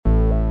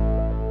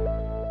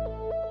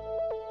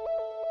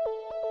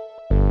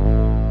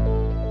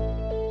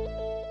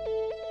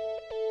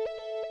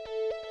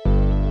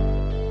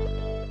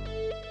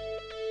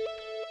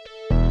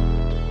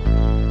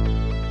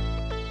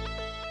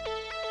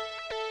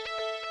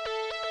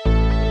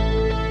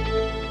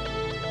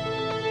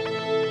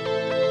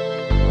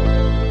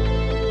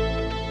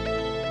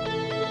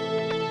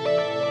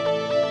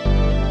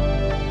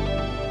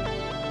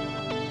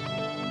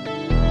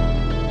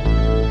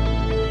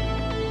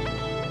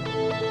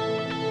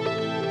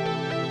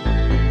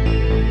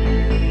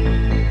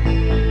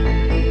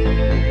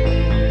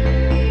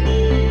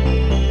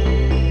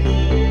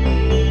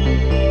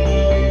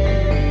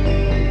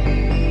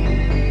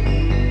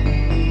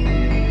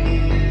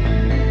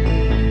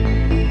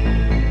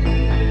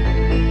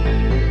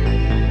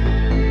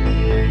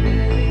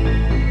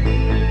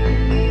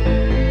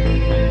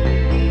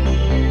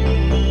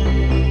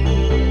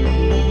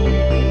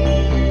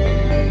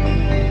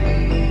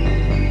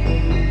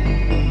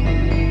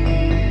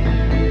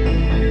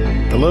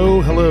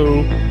Hello,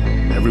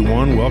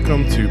 everyone.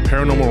 Welcome to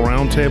Paranormal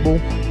Roundtable,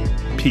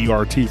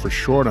 PRT for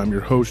short. I'm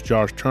your host,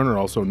 Josh Turner,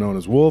 also known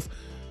as Wolf.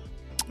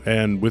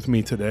 And with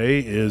me today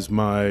is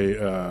my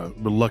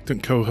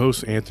reluctant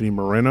co-host, Anthony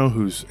Moreno,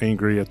 who's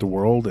angry at the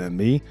world and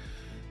me.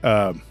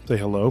 Say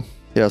hello.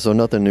 Yeah, so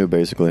nothing new,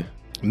 basically.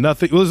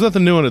 Nothing. Well, there's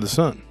nothing new under the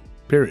sun,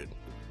 period.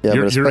 Yeah,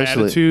 your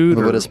attitude.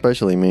 But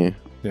especially me.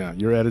 Yeah,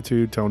 your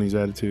attitude, Tony's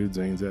attitude,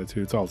 Zane's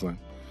attitude, it's all the same.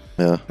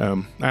 Yeah.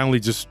 I only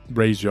just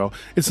raised y'all.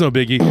 It's no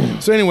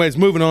biggie. So anyways,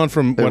 moving on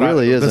from it what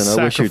really isn't.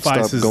 I wish you'd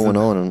stop going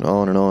on and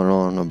on and on and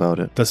on about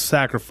it. The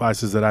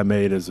sacrifices that I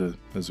made as a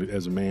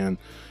man.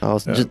 Why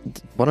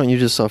don't you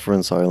just suffer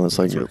in silence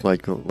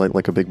like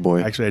a big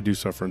boy? Actually, I do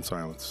suffer in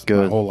silence.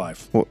 Good. My whole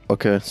life. Well,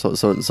 okay,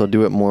 so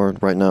do it more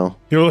right now.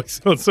 You know, like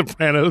on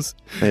Sopranos.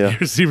 Yeah.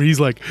 He's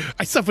like,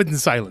 I suffered in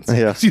silence.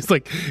 Yeah. She's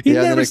like, he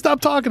never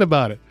stopped talking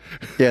about it.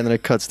 Yeah, and then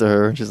it cuts to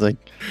her. She's like,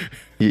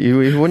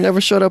 you would never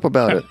shut up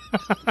about it.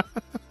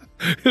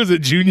 It was a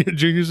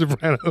Junior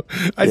Soprano.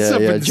 I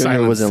suffered in Junior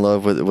silence. was in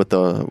love with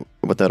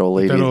that old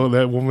lady.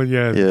 That woman,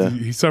 yeah.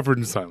 He suffered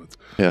in silence.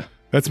 Yeah.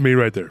 That's me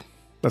right there.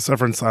 I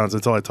suffer in silence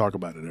until I talk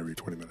about it every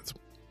 20 minutes.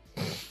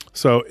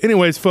 So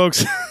anyways,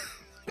 folks,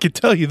 I can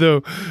tell you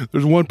though,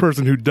 there's one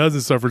person who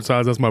doesn't suffer in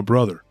silence. That's my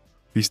brother.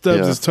 He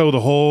stubs his toe.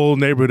 The whole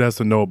neighborhood has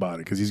to know about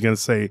it because he's going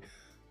to say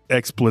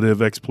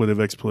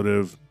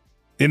expletive,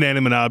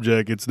 inanimate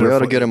object. It's we ought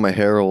to get him a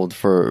herald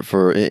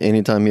for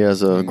anytime he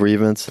has a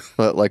grievance,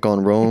 like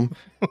on Rome.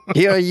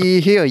 Hear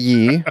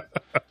ye.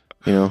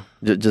 You know,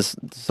 just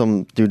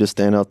some dude to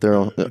stand out there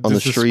on the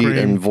street scream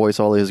and voice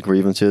all his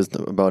grievances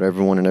about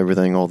everyone and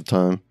everything all the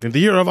time. In the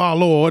year of our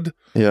Lord,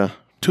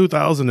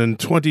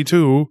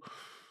 2022,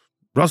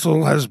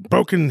 Russell has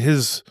broken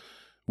his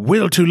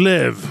will to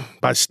live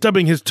by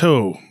stubbing his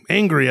toe,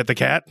 angry at the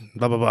cat,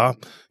 blah, blah, blah.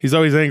 He's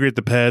always angry at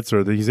the pets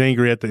or he's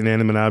angry at the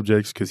inanimate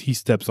objects because he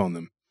steps on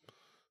them.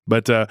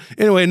 But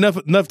anyway,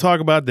 enough talk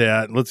about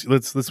that.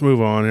 Let's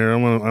move on here. I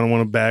don't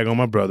want to bag on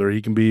my brother.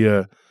 He can be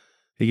a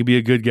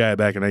good guy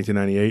back in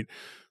 1998.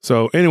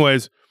 So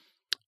anyways,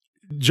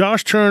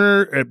 Josh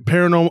Turner at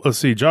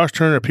Josh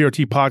Turner at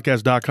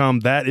PRTpodcast.com.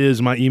 That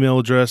is my email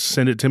address.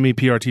 Send it to me.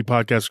 PRT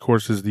Podcast, of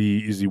course, is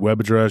the web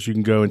address. You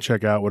can go and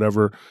check out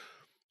whatever.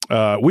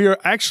 We are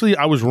actually,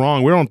 I was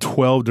wrong. We're on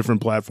 12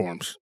 different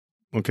platforms.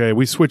 Okay.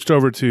 We switched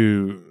over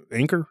to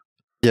Anchor.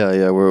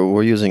 Yeah.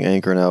 We're using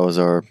Anchor now as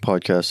our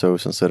podcast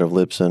host instead of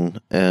Libsyn.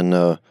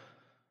 And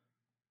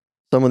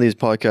some of these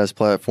podcast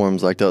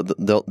platforms, like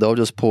they'll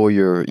just pull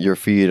your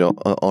feed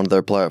on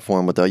their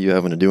platform without you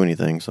having to do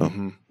anything. So,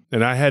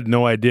 And I had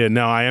no idea.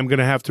 Now I am going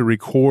to have to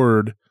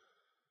record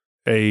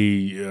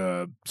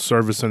a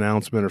service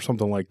announcement or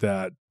something like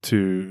that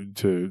to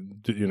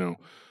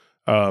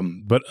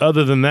but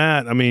other than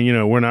that, I mean,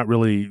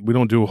 we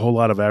don't do a whole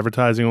lot of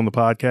advertising on the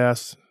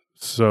podcast,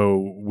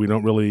 so we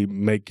don't really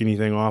make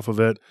anything off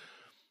of it.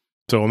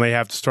 So I may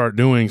have to start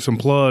doing some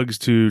plugs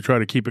to try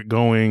to keep it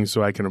going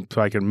so I can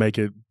make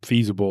it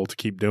feasible to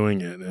keep doing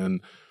it. And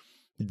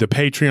the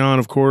Patreon,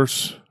 of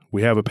course,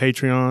 we have a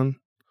Patreon.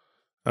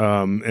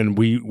 And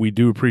we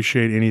do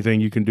appreciate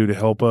anything you can do to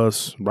help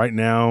us. Right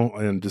now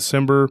in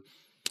December,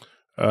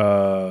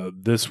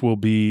 this will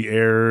be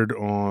aired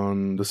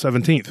on the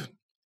 17th.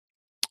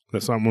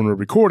 That's not when we're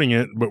recording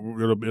it, but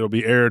it'll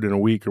be aired in a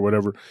week or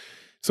whatever.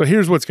 So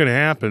here's what's going to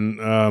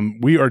happen.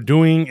 We are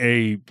doing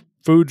a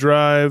food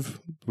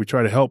drive. We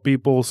try to help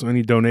people. So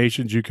any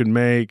donations you can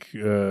make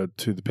to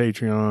the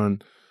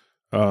Patreon,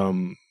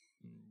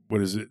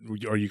 what is it?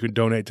 Or you can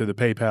donate to the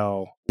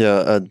PayPal.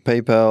 Yeah,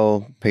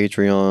 PayPal,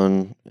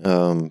 Patreon,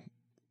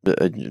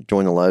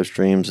 join the live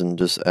streams and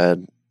just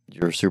add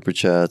your super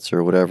chats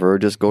or whatever. Or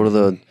just go to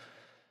the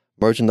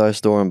merchandise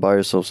store and buy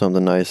yourself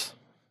something nice,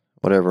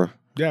 whatever.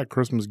 Yeah,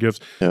 Christmas gifts.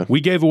 Yeah.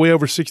 We gave away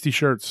over 60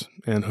 shirts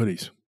and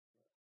hoodies,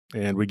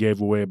 and we gave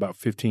away about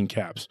 15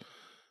 caps.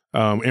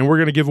 And we're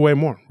going to give away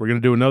more. We're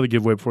going to do another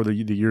giveaway before the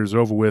year is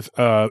over with.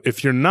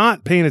 If you're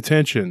not paying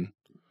attention,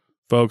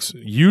 folks,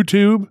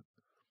 YouTube,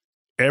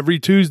 every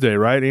Tuesday,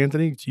 right,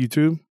 Anthony? It's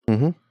YouTube?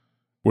 Mm-hmm.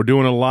 We're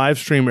doing a live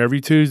stream every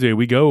Tuesday.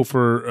 We go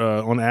for,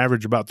 on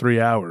average, about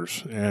 3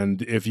 hours.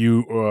 And if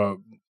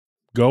you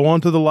go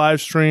onto the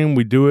live stream,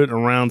 we do it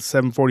around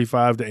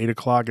 7:45 to 8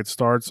 o'clock. It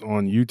starts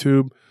on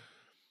YouTube.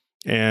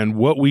 And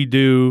what we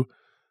do,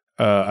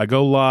 I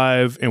go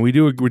live, and we're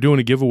doing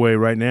a giveaway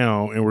right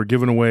now, and we're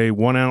giving away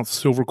 1 ounce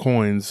silver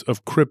coins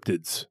of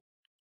cryptids.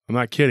 I'm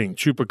not kidding.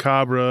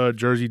 Chupacabra,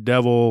 Jersey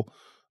Devil,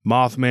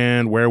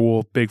 Mothman,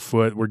 Werewolf,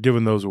 Bigfoot. We're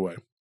giving those away.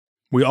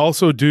 We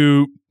also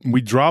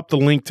we drop the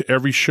link to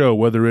every show,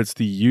 whether it's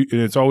and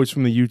it's always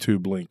from the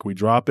YouTube link. We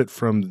drop it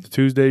from the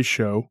Tuesday's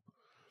show,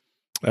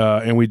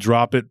 and we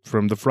drop it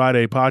from the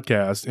Friday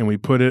podcast, and we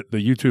put the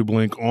YouTube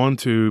link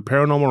onto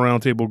Paranormal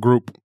Roundtable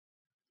group.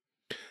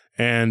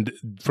 And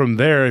from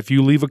there, if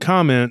you leave a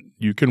comment,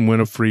 you can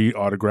win a free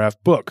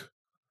autographed book.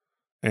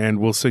 And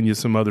we'll send you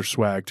some other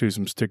swag too,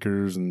 some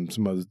stickers and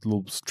some other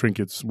little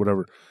trinkets,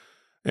 whatever.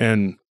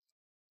 And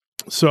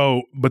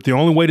So, but the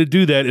only way to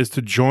do that is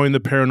to join the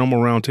Paranormal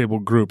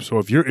Roundtable group. So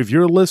if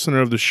you're a listener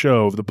of the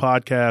show, of the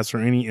podcast, or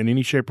in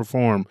any shape or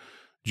form,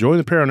 join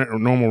the Paranormal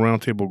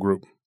Roundtable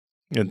group,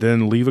 and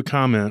then leave a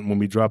comment when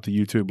we drop the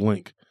YouTube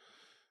link.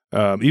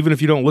 Even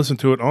if you don't listen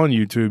to it on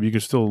YouTube, you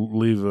can still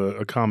leave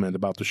a comment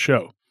about the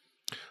show.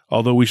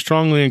 Although we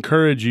strongly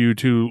encourage you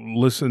to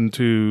listen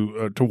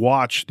to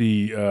watch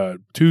the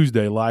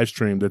Tuesday live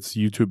stream that's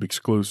YouTube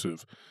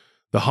exclusive.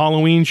 The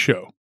Halloween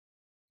show,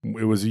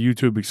 it was a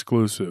YouTube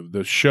exclusive.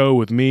 The show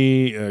with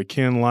me,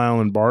 Ken, Lyle,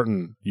 and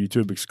Barton,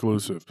 YouTube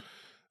exclusive.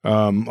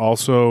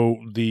 Also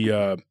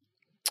the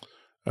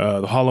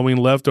Halloween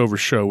Leftover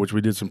show, which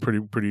we did some pretty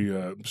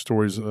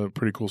stories,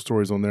 pretty cool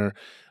stories on there.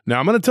 Now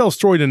I'm going to tell a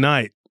story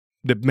tonight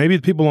that maybe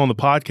the people on the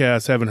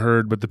podcast haven't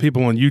heard, but the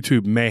people on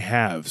YouTube may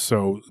have.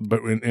 So,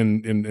 but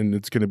and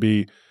it's going to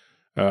be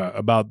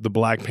about the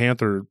Black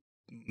Panther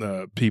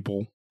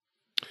people.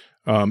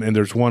 And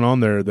there's one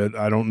on there that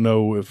I don't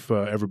know if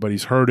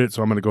everybody's heard it,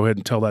 so I'm going to go ahead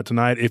and tell that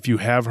tonight. If you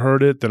have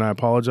heard it, then I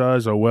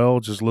apologize. Oh,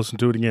 well, just listen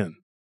to it again.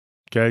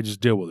 Okay?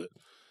 Just deal with it.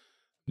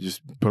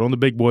 Just put on the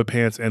big boy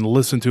pants and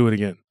listen to it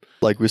again.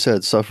 Like we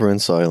said, suffer in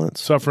silence.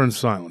 Suffer in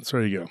silence.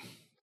 There you go.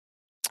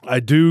 I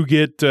do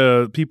get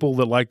people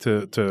that like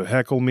to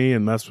heckle me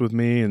and mess with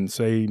me and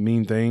say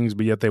mean things,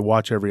 but yet they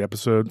watch every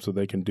episode, so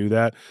they can do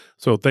that.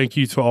 So thank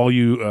you to all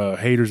you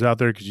haters out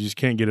there, because you just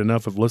can't get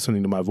enough of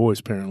listening to my voice,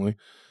 apparently.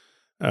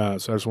 So I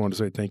just wanted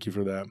to say thank you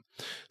for that.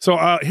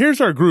 So here's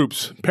our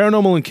groups.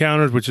 Paranormal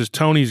Encounters, which is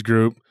Tony's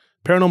group.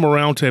 Paranormal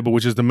Roundtable,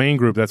 which is the main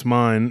group. That's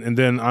mine. And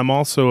then I'm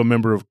also a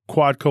member of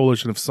Quad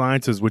Coalition of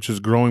Sciences, which is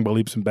growing by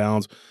leaps and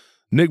bounds.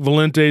 Nick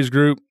Valente's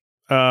group,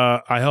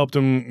 I helped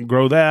him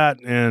grow that.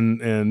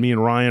 And me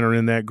and Ryan are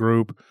in that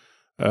group.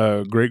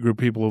 Great group of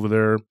people over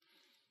there.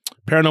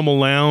 Paranormal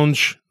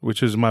Lounge,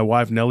 which is my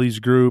wife Nellie's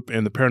group.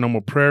 And the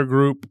Paranormal Prayer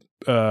group,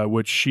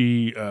 which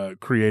she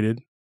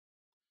created.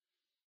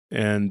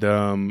 And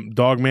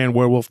Dogman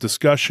Werewolf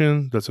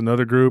Discussion, that's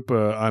another group.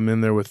 I'm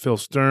in there with Phil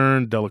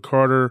Stern, Della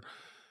Carter.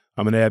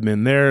 I'm an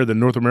admin there. The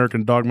North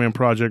American Dogman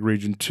Project,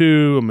 Region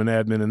 2. I'm an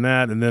admin in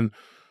that. And then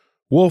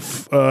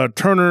Wolf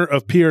Turner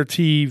of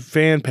PRT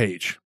fan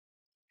page.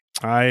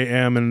 I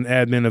am an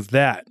admin of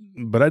that.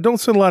 But I don't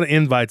send a lot of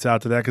invites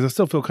out to that because I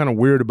still feel kind of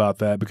weird about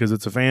that, because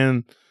it's a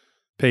fan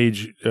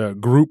page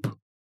group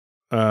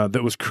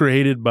that was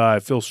created by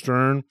Phil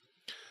Stern.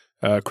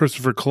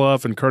 Christopher Clough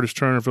and Curtis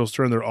Turner, Phil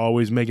Stern, they're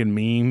always making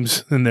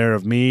memes in there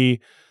of me,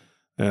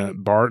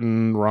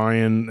 Barton,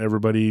 Ryan,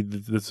 everybody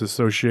that's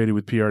associated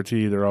with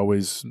PRT. They're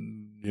always,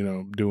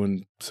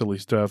 doing silly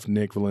stuff.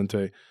 Nick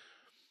Valente.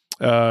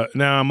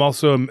 Now I'm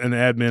also an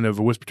admin of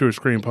a Whisper to a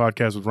Scream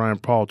podcast with Ryan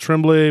Paul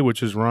Tremblay,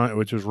 which is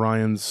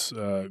Ryan's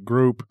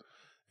group,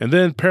 and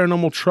then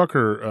Paranormal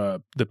Trucker,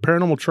 the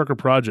Paranormal Trucker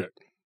Project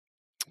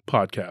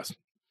podcast.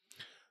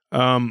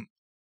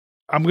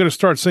 I'm going to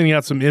start sending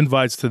out some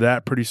invites to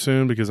that pretty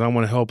soon because I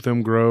want to help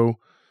them grow.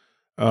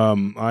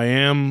 I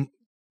am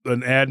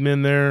an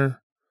admin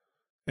there,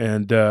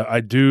 and I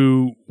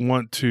do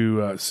want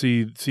to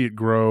see it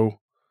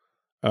grow.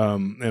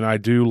 And I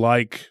do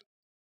like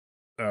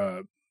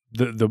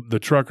the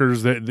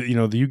truckers that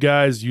you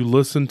guys, you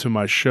listen to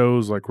my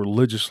shows like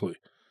religiously,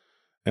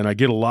 and I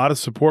get a lot of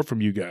support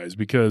from you guys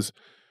because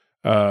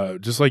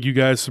just like you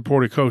guys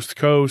supported Coast to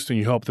Coast and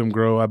you help them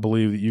grow, I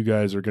believe that you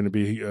guys are going to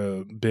be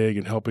big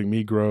in helping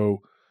me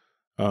grow.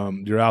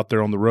 You're out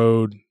there on the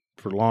road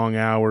for long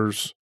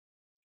hours,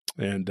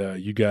 and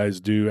you guys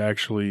do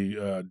actually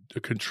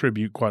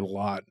contribute quite a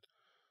lot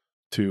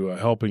to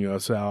helping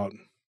us out.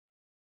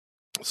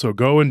 So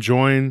go and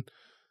join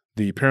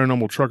the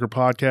Paranormal Trucker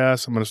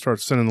podcast. I'm going to start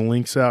sending the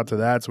links out to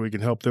that so we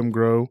can help them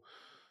grow.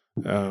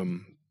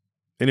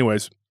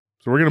 Anyways,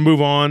 so we're going to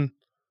move on.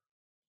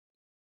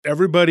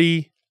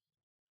 Everybody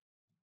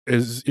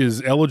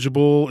is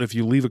eligible if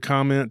you leave a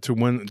comment to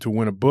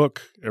win a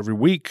book every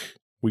week.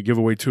 We give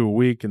away 2 a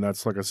week, and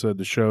that's, like I said,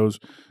 the shows.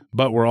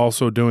 But we're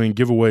also doing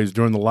giveaways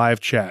during the live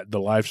chat, the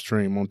live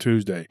stream on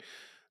Tuesday.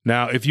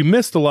 Now, if you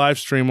missed the live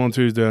stream on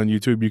Tuesday on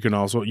YouTube, you can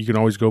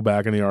always go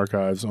back in the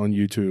archives on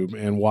YouTube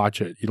and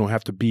watch it. You don't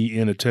have to be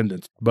in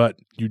attendance, but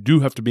you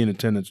do have to be in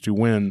attendance to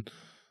win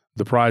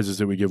the prizes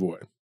that we give away.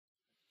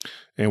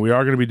 And we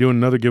are going to be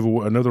doing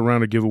another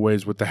round of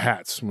giveaways with the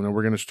hats. We're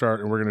going to start,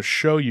 and we're going to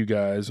show you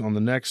guys on the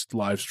next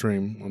live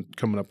stream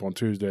coming up on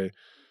Tuesday.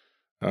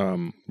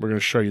 We're going to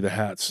show you the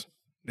hats.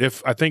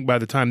 I think by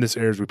the time this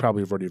airs, we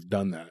probably have already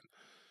done that.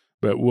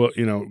 But we'll,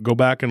 go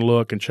back and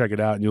look and check it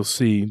out, and you'll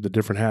see the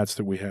different hats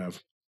that we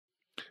have.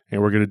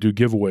 And we're going to do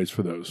giveaways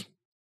for those.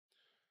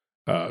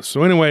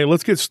 So anyway,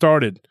 let's get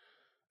started.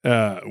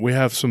 We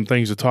have some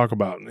things to talk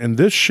about. And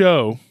this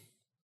show,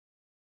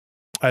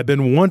 I've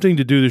been wanting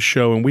to do this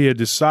show, and we had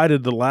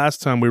decided the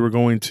last time we were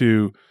going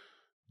to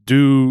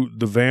do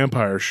the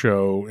vampire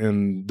show,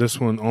 and this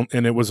one,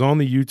 and it was on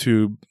the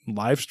YouTube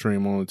live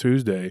stream on a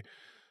Tuesday,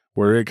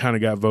 where it kind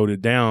of got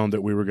voted down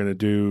that we were going to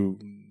do.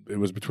 It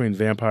was between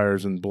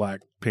vampires and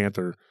Black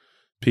Panther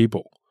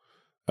people.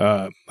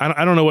 I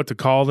don't know what to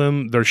call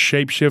them. They're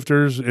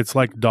shapeshifters. It's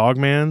like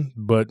Dogman,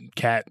 but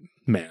Cat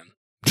Man.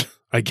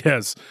 I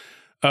guess.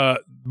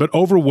 But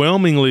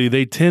overwhelmingly,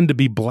 they tend to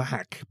be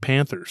black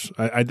panthers.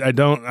 I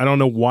don't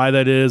know why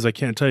that is. I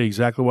can't tell you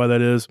exactly why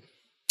that is.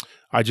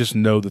 I just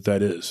know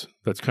that is.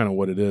 That's kind of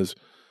what it is.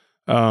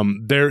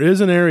 There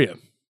is an area,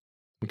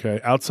 okay,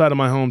 outside of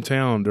my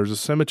hometown. There's a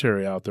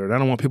cemetery out there, and I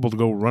don't want people to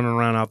go running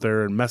around out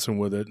there and messing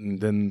with it.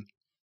 And then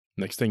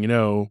next thing you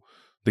know,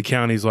 the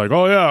county's like,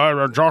 oh,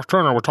 yeah, Josh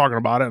Turner, we're talking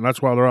about it, and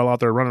that's why they're all out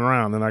there running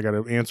around. And I got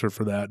to answer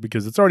for that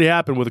because it's already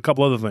happened with a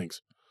couple other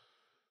things.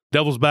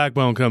 Devil's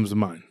Backbone comes to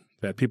mind.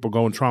 That people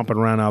going tromping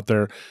around out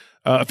there.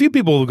 A few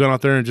people have gone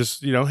out there and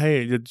just,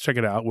 hey, check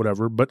it out,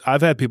 whatever. But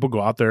I've had people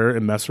go out there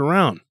and mess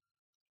around.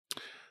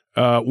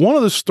 One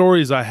of the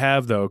stories I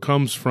have, though,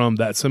 comes from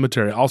that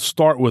cemetery. I'll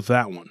start with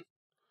that one.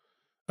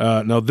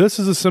 Now, this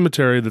is a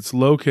cemetery that's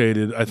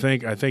located, I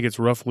think it's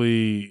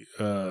roughly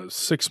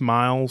 6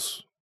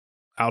 miles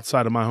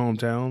outside of my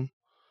hometown.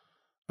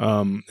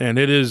 And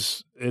it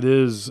is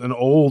an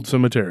old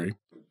cemetery.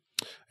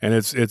 And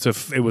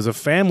it was a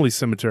family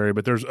cemetery,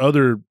 but there's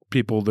other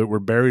people that were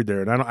buried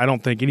there, and I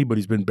don't think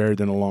anybody's been buried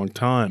in a long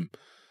time.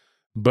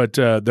 But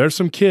there's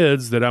some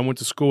kids that I went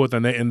to school with,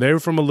 and they're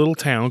from a little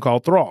town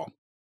called Thrall.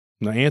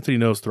 Now Anthony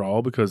knows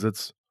Thrall because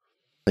it's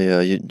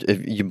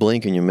if you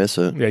blink and you miss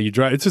it. Yeah, you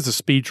drive. It's just a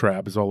speed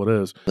trap, is all it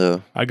is. Yeah.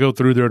 I go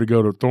through there to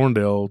go to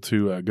Thorndale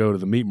to go to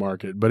the meat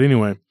market. But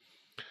anyway,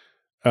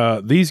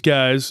 these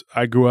guys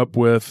I grew up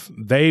with,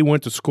 they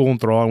went to school in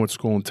Thrall. I went to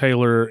school in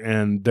Taylor,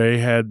 and they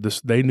had this.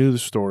 They knew the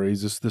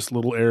stories. This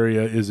little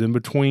area is in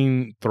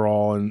between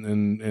Thrall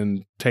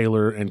and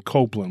Taylor and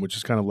Copeland, which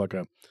is kind of like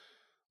a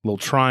little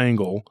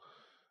triangle.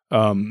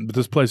 But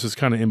this place is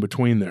kind of in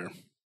between there.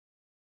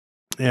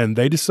 And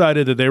they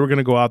decided that they were going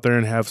to go out there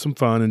and have some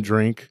fun and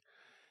drink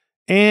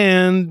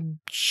and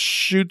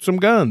shoot some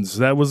guns.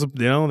 That was,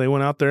 they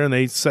went out there and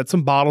they set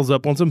some bottles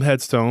up on some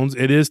headstones.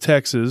 It is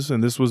Texas,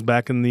 and this was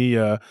back in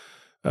the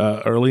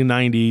early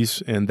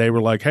 90s, and they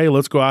were like, hey,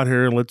 let's go out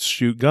here and let's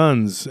shoot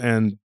guns.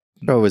 And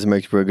it always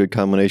makes for a good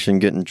combination,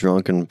 getting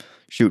drunk and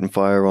shooting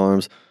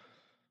firearms,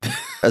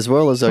 as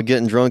well as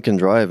getting drunk and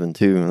driving,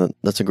 too.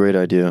 That's a great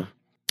idea.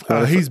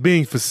 He's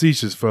being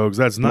facetious, folks.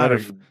 That's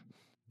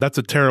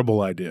a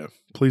terrible idea.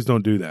 Please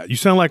don't do that. You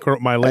sound like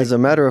my late... As a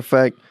matter of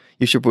fact,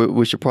 we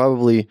should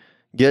probably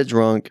get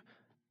drunk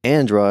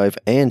and drive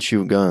and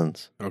shoot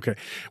guns. Okay.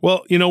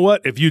 Well, you know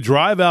what? If you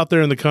drive out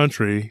there in the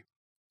country,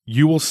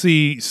 you will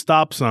see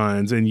stop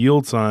signs and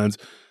yield signs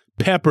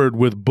peppered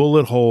with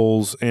bullet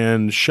holes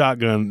and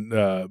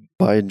shotgun...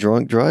 by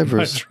drunk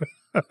drivers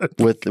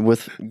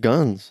with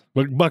guns.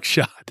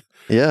 Buckshot.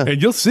 Yeah.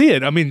 And you'll see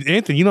it. I mean,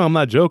 Anthony, I'm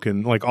not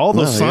joking. Like, all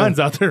those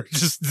signs out there are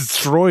just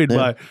destroyed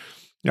by...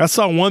 I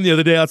saw one the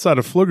other day outside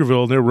of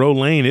Pflugerville near Roe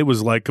Lane. It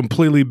was like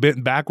completely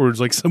bent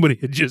backwards, like somebody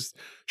had just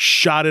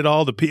shot it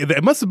all to pieces.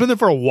 It must have been there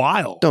for a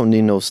while. Don't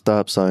need no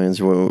stop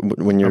signs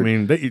when you're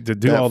to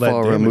do all that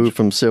far damage. Removed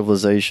from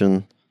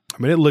civilization.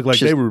 I mean, it looked like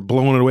they were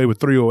blowing it away with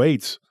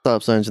 308s.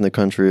 Stop signs in the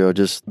country are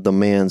just the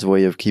man's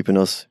way of keeping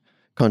us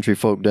country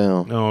folk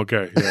down. Oh,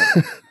 okay.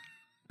 Yeah.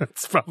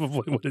 That's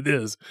probably what it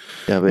is.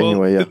 Yeah, but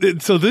anyway, yeah.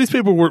 So these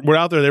people were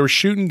out there. They were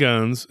shooting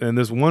guns, and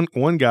this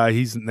one guy,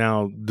 he's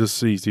now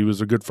deceased. He was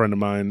a good friend of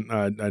mine.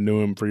 I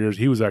knew him for years.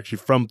 He was actually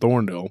from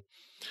Thorndale.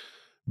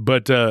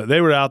 But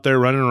they were out there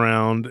running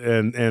around,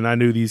 and I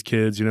knew these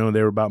kids, they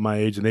were about my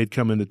age, and they'd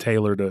come into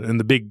Taylor, in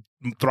the big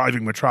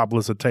thriving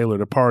metropolis of Taylor,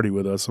 to party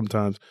with us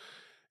sometimes.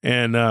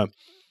 And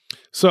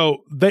so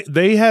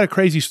they had a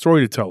crazy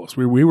story to tell us.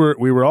 We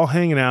were all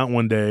hanging out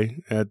one day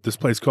at this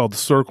place called The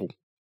Circle.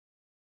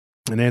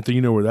 And Anthony,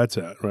 you know where that's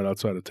at, right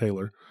outside of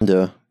Taylor.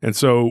 Yeah. And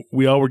so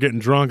we all were getting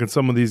drunk, and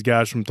some of these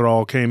guys from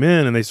Thrall came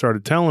in, and they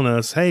started telling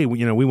us, hey,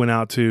 we went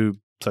out to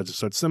such and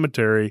such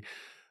cemetery,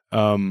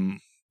 and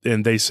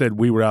they said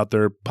we were out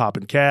there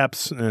popping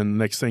caps, and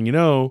next thing you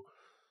know,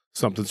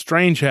 something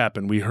strange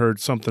happened. We heard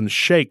something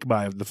shake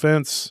by the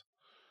fence.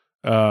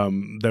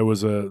 There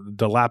was a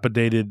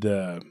dilapidated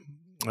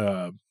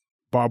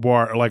barbed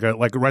wire, like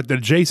right the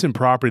adjacent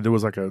property. There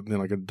was like a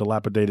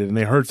dilapidated, and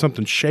they heard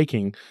something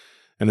shaking.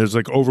 And there's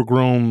like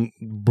overgrown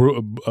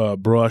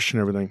brush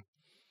and everything.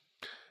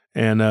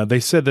 And they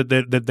said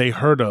that they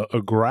heard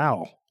a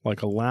growl,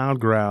 like a loud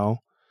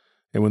growl.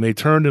 And when they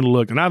turned and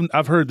looked, and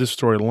I've heard this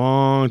story a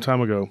long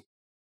time ago,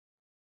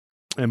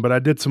 but I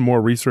did some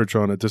more research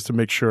on it just to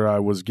make sure I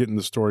was getting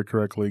the story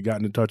correctly.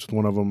 Got in touch with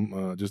one of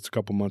them just a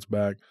couple months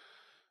back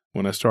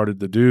when I started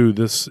to do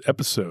this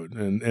episode.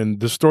 And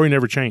the story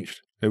never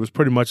changed. It was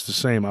pretty much the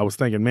same. I was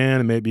thinking,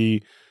 man,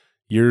 maybe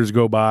years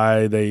go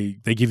by, they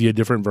give you a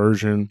different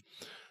version.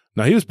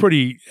 Now, he was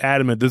pretty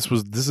adamant this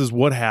is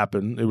what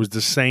happened. It was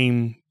the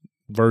same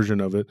version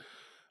of it.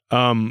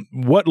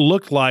 What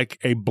looked like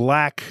a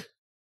black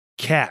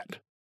cat.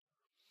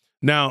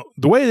 Now,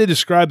 the way they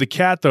described the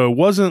cat, though, it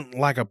wasn't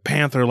like a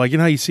panther. Like,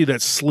 how you see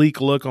that sleek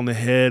look on the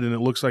head, and it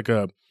looks like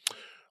a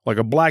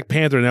black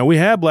panther. Now, we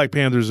have black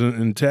panthers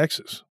in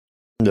Texas.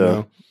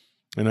 Yeah.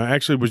 And I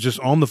actually was just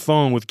on the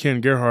phone with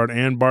Ken Gerhardt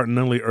and Barton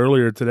Nunley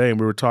earlier today, and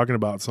we were talking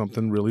about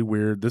something really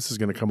weird. This is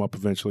going to come up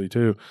eventually,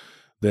 too.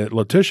 that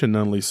Letitia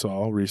Nunley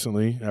saw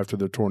recently after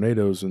the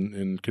tornadoes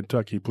in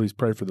Kentucky. Please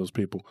pray for those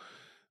people.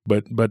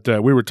 But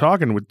we were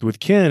talking with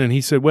Ken, and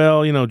he said,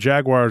 well,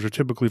 jaguars are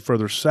typically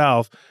further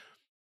south.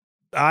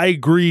 I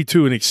agree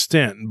to an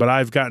extent, but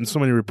I've gotten so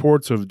many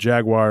reports of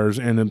jaguars,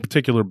 and in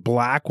particular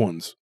black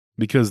ones,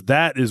 because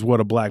that is what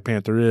a black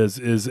panther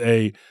is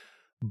a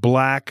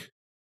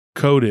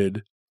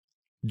black-coated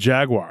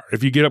jaguar.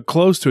 If you get up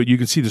close to it, you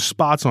can see the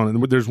spots on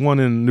it. There's one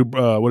in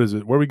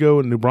where we go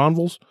in New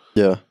Braunfels?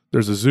 Yeah.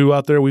 There's a zoo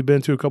out there we've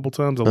been to a couple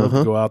times. I love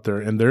to go out there,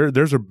 and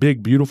there's a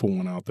big, beautiful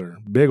one out there,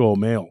 big old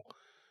male.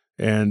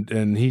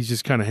 And he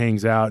just kind of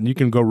hangs out, and you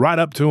can go right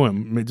up to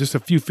him, just a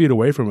few feet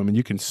away from him, and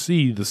you can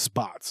see the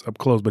spots up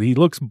close. But he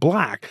looks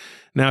black.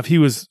 Now, if he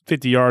was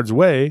 50 yards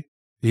away,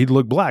 he'd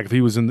look black. If he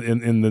was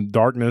in the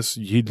darkness,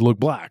 he'd look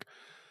black.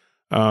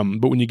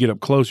 But when you get up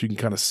close, you can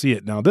kind of see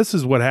it. Now, this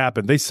is what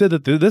happened. They said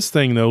that this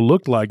thing, though,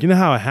 looked like,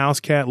 how a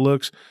house cat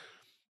looks?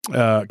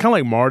 Kind of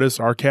like Martis,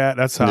 our cat.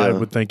 That's how I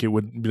would think it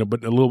would,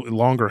 but a little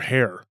longer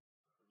hair.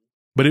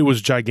 But it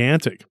was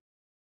gigantic.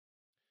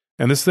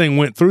 And this thing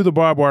went through the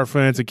barbed wire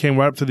fence and came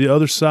right up to the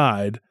other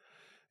side,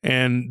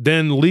 and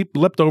then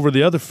leapt over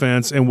the other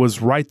fence and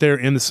was right there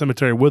in the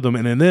cemetery with them.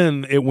 And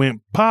then it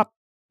went pop,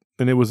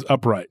 and it was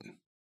upright.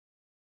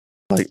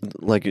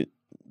 Like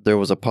there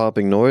was a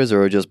popping noise,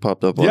 or it just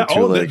popped up on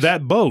two legs?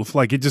 That both.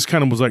 Like, it just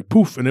kind of was like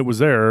poof, and it was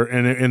there.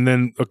 And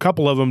then a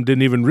couple of them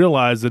didn't even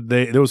realize that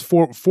there was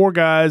four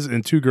guys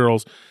and 2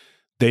 girls.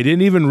 They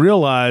didn't even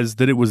realize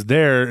that it was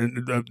there.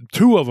 And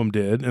 2 of them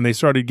did, and they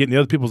started getting the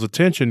other people's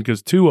attention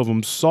because 2 of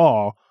them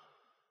saw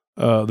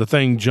the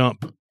thing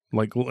jump.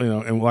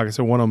 And like I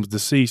said, one of them's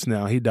deceased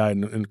now. He died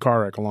in a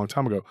car wreck a long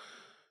time ago.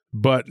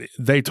 But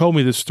they told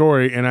me this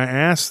story, and I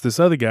asked this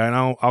other guy, and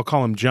I'll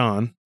call him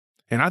John.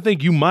 And I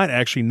think you might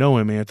actually know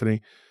him,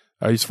 Anthony.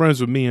 He's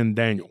friends with me and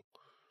Daniel.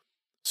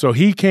 So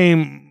he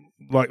came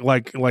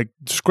like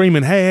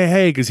screaming, hey, hey,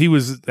 hey, because he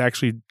was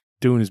actually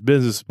doing his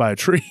business by a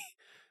tree.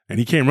 And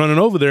he came running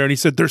over there, and he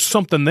said, there's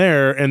something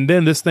there. And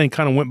then this thing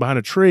kind of went behind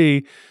a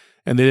tree,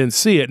 and they didn't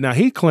see it. Now,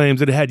 he claims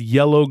that it had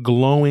yellow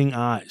glowing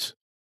eyes.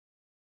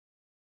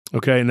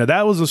 Okay, now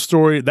that was a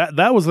story.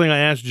 That was the thing I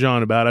asked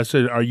John about. I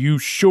said, are you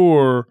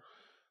sure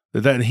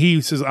that? And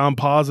he says, I'm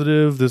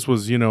positive. This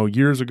was,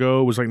 years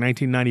ago. It was like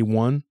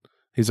 1991.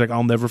 He's like,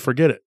 I'll never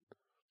forget it.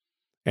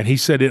 And he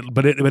said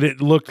but it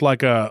looked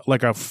like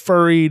a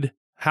furried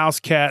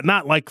house cat,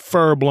 not like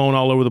fur blown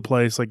all over the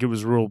place, like it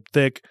was real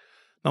thick.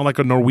 Not like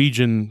a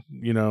Norwegian,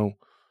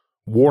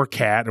 war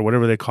cat or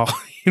whatever they call it.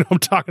 You know what I'm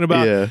talking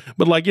about? Yeah.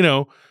 But like,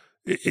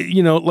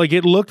 like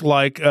it looked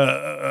like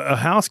a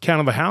house cat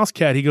of a house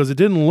cat. He goes, it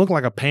didn't look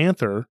like a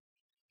panther,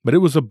 but it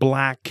was a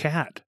black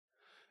cat.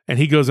 And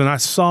he goes, and I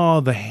saw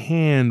the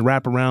hand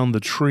wrap around the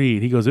tree.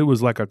 He goes, it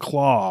was like a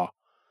claw,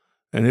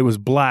 and it was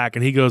black.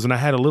 And he goes, and I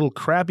had a little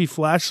crappy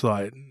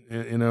flashlight,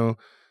 and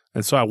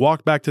so I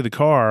walked back to the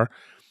car,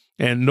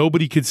 and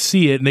nobody could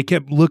see it. And they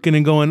kept looking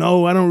and going,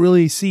 oh, I don't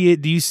really see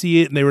it. Do you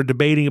see it? And they were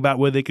debating about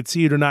whether they could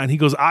see it or not. And he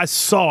goes, I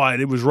saw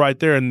it. It was right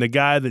there. And the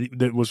guy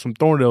that was from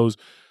Thornhills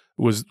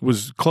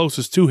was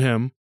closest to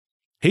him.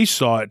 He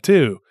saw it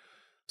too.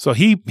 So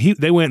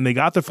they went and they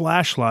got the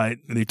flashlight,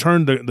 and they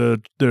turned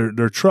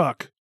their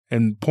truck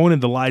and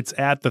pointed the lights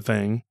at the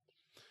thing.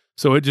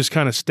 So it just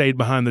kind of stayed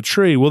behind the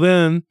tree. Well,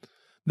 then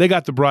they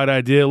got the bright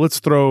idea, let's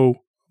throw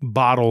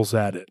bottles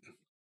at it.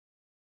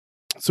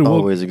 So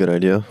always a good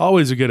idea.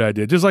 Always a good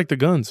idea, just like the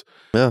guns.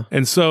 Yeah.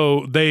 And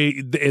so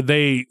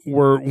they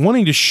were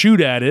wanting to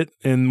shoot at it,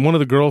 and one of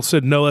the girls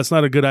said, no, that's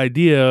not a good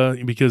idea,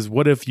 because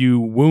what if you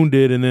wound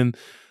it? And then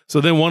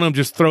one of them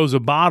just throws a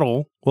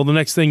bottle. Well, the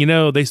next thing you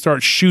know, they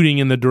start shooting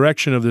in the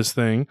direction of this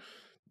thing.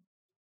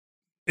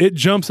 It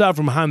jumps out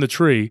from behind the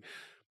tree,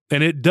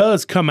 and it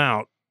does come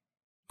out,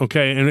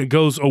 okay, and it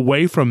goes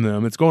away from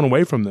them. It's going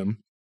away from them,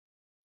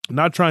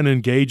 not trying to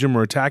engage them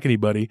or attack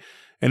anybody.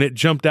 And it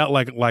jumped out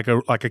like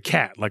a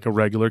cat, like a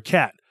regular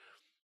cat.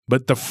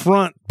 But the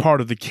front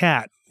part of the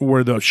cat,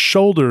 where the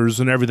shoulders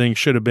and everything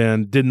should have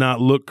been, did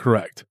not look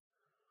correct.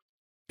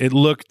 It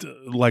looked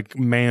like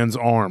man's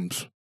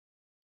arms.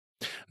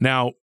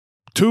 Now,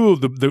 2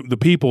 of the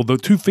people, the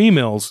 2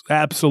 females,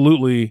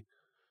 absolutely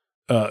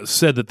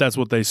said that that's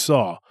what they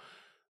saw.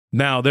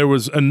 Now, there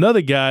was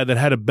another guy that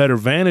had a better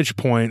vantage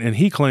point, and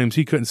he claims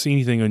he couldn't see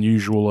anything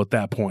unusual at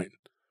that point.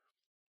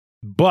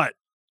 But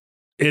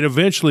it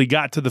eventually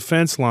got to the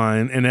fence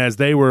line, and as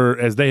they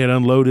had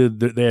unloaded,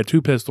 they had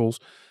 2 pistols.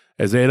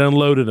 As they had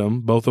unloaded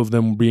them, both of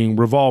them being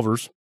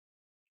revolvers,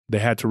 they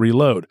had to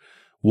reload.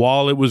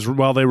 While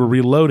they were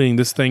reloading,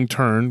 this thing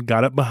turned,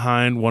 got up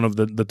behind one of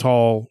the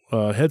tall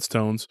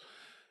headstones,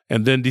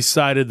 and then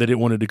decided that it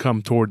wanted to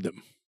come toward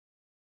them.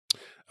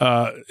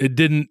 It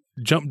didn't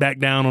jump back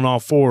down on all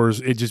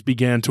 4s. It just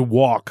began to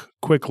walk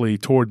quickly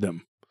toward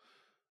them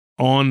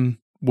on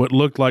what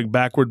looked like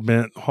backward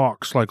bent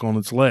hocks, like on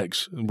its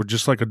legs. Were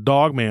just like a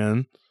dog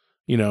man,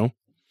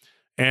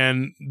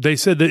 And they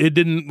said that it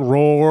didn't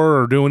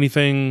roar or do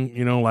anything,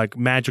 like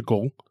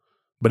magical,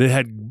 but it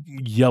had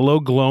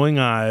yellow glowing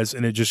eyes,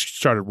 and it just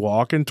started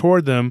walking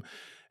toward them.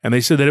 And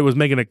they said that it was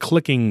making a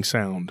clicking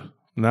sound,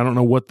 And I don't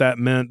know what that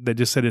meant. They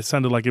just said it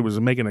sounded like it was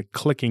making a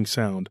clicking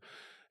sound.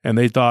 And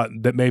they thought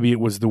that maybe it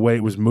was the way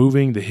it was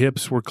moving. The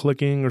hips were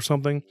clicking or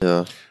something.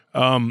 Yeah.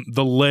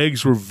 The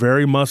legs were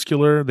very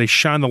muscular. They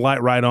shined the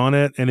light right on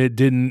it, and it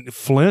didn't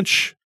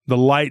flinch. The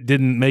light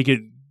didn't make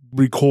it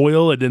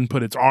recoil. It didn't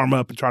put its arm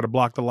up and try to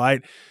block the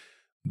light.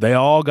 They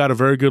all got a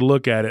very good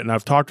look at it. And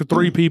I've talked to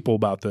 3 people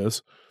about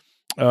this.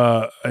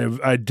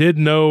 I did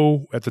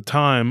know at the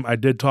time, I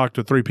did talk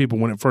to 3 people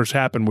when it first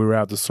happened. We were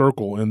at the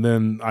circle, and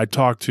then I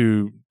talked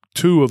to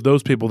 2 of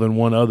those people, then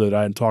one other that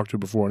I hadn't talked to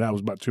before, and that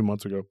was about 2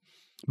 months ago,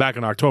 back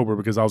in October,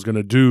 because I was going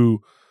to do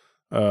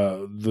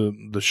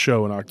the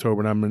show in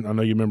October. And I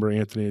know you remember,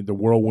 Anthony, the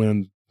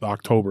whirlwind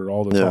October,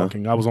 all the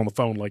talking. I was on the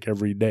phone like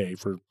every day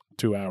for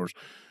 2 hours.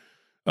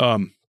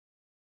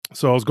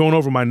 So I was going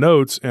over my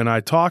notes, and I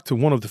talked to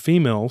one of the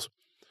females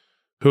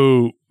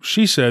who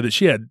she said that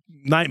she had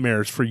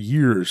nightmares for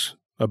years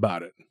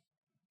about it.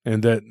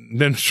 And that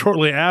then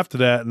shortly after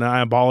that, and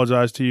I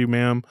apologize to you,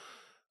 ma'am,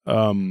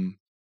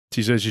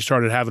 she says she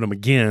started having them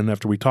again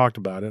after we talked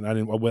about it.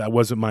 And that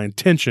wasn't my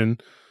intention.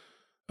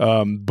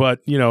 But,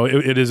 you know,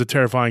 it is a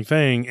terrifying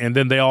thing. And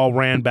then they all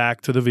ran back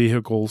to the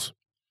vehicles.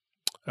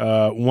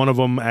 One of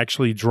them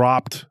actually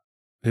dropped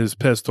his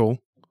pistol.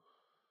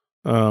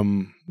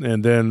 And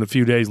then a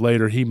few days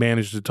later, he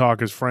managed to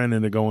talk his friend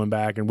into going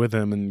back and with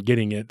him and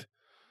getting it.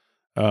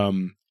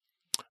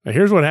 Now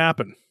here's what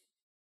happened.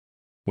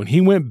 When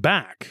he went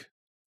back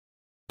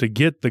to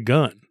get the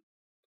gun,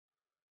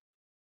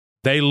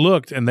 they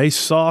looked and they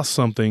saw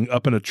something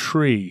up in a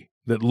tree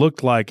that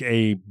looked like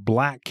a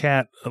black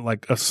cat,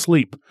 like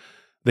asleep.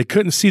 They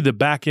couldn't see the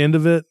back end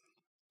of it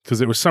because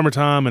it was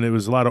summertime and it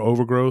was a lot of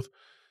overgrowth.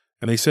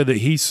 And they said that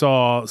he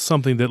saw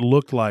something that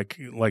looked like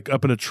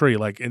up in a tree.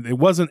 Like it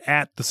wasn't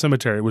at the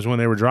cemetery. It was when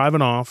they were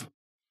driving off.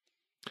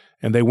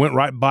 And they went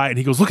right by it, and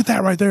he goes, "Look at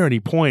that right there." And he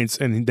points,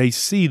 and they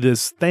see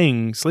this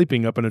thing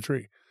sleeping up in a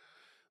tree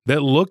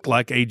that looked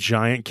like a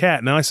giant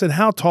cat. Now, I said,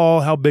 how tall,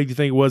 how big do you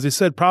think it was? They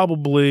said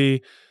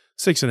probably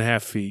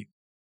 6.5 feet.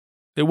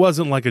 It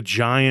wasn't like a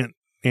giant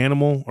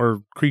animal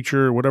or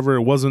creature or whatever.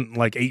 It wasn't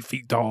like 8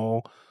 feet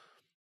tall.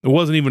 It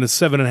wasn't even a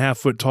 7.5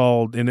 foot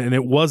tall, and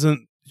it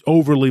wasn't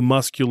overly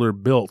muscular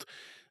built.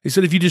 He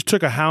said if you just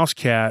took a house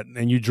cat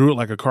and you drew it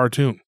like a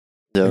cartoon,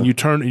 and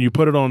you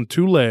put it on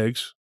 2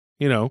 legs,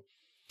 you know,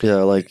 yeah,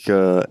 like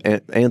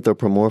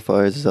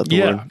anthropomorphized, is that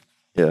the word?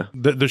 Yeah.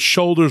 The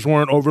shoulders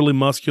weren't overly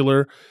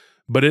muscular,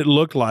 but it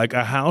looked like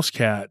a house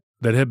cat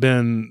that had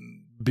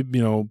been,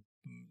 you know,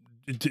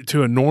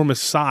 to enormous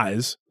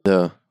size.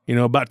 Yeah. You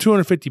know, about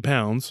 250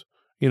 pounds,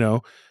 you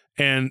know,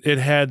 and it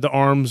had the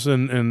arms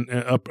and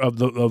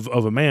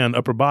of a man.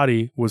 Upper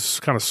body was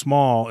kind of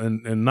small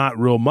and not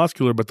real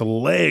muscular, but the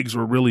legs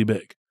were really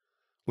big,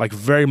 like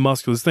very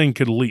muscular. This thing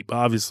could leap,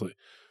 obviously.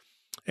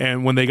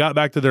 And when they got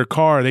back to their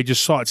car, they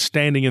just saw it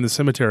standing in the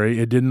cemetery.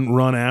 It didn't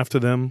run after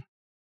them.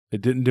 It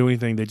didn't do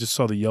anything. They just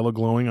saw the yellow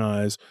glowing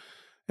eyes,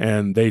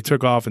 and they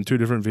took off in 2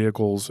 different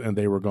vehicles, and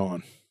they were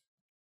gone.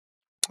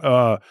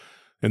 And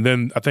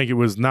then I think it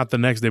was not the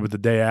next day, but the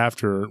day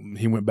after,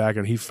 he went back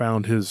and he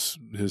found his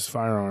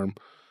firearm.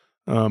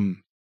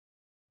 One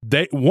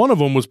of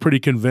them was pretty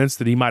convinced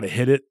that he might have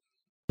hit it,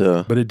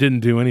 but it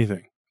didn't do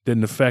anything.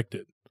 Didn't affect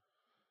it.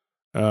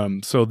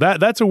 So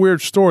that's a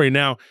weird story.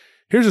 Now,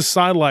 here's a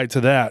sidelight to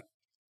that.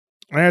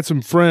 I had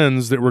some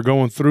friends that were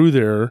going through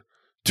there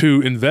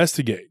to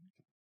investigate.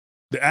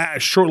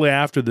 Shortly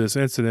after this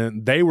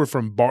incident, they were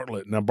from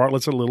Bartlett. Now,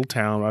 Bartlett's a little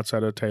town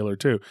outside of Taylor,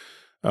 too.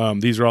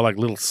 These are all like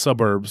little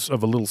suburbs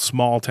of a little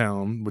small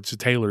town, which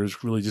Taylor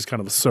is really just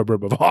kind of a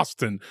suburb of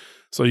Austin.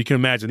 So you can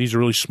imagine these are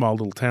really small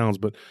little towns.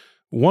 But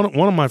one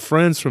of my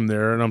friends from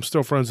there, and I'm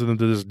still friends with him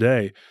to this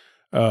day,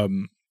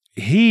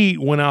 he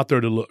went out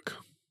there to look.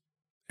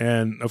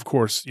 And, of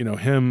course, you know,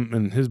 him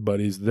and his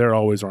buddies, they're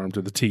always armed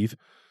to the teeth.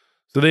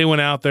 So they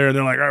went out there, and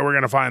they're like, all right, we're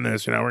going to find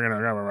this. You know, we're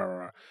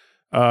going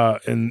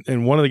to...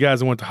 And one of the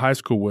guys I went to high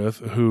school with,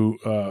 who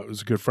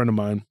was a good friend of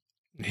mine,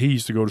 he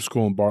used to go to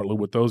school in Bartlett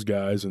with those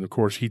guys. And, of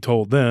course, he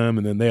told them,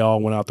 and then they all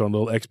went out there on a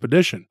little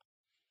expedition.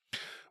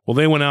 Well,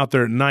 they went out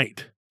there at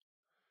night,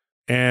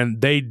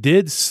 and they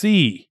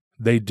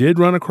did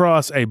run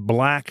across a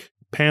black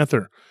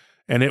panther,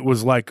 and it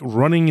was like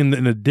running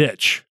in a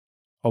ditch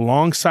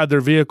alongside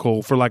their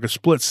vehicle for like a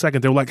split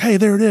second. They were like, hey,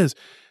 there it is.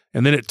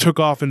 And then it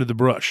took off into the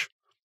brush.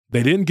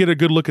 They didn't get a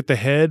good look at the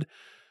head.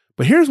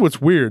 But here's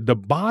what's weird. The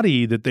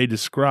body that they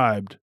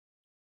described,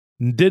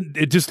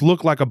 it just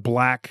looked like a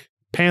black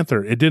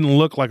panther. It didn't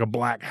look like a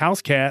black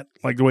house cat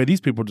like the way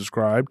these people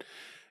described.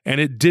 And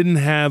it didn't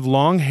have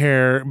long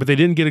hair, but they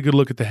didn't get a good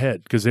look at the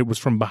head because it was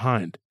from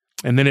behind.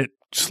 And then it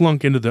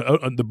slunk into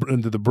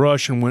the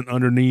brush and went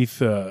underneath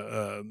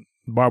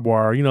barbed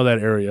wire. You know that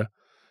area.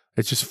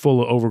 It's just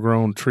full of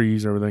overgrown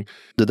trees and everything.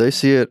 Did they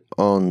see it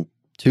on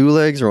 2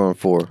 legs or on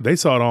 4? They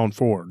saw it on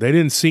 4. They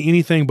didn't see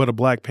anything but a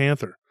black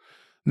panther.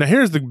 Now,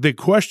 here's the big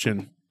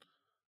question.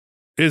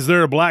 Is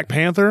there a black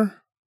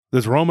panther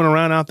that's roaming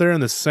around out there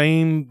in the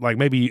same, like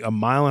maybe a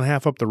mile and a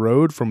half up the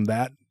road from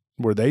that,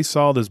 where they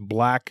saw this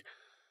black,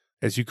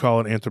 as you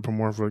call it,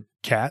 anthropomorphic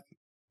cat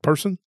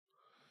person?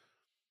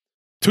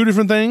 two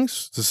different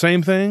things? It's the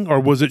same thing, or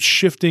was it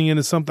shifting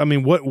into something? I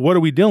mean, what are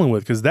we dealing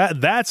with? Because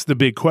that's the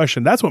big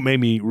question. That's what made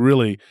me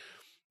really.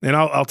 And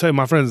I'll tell you,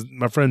 my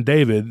friend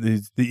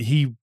David,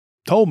 he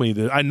told me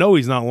that I know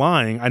he's not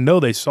lying. I know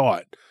they saw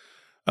it.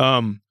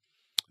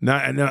 Now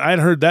I'd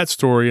heard that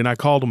story, and I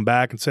called him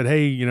back and said,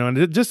 "Hey,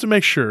 and just to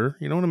make sure,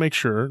 want to make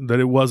sure that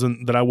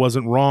I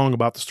wasn't wrong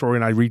about the story."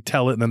 And I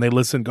retell it, and then they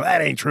listen, and go,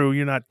 "That ain't true.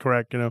 You're not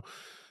correct."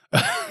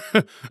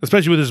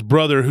 Especially with his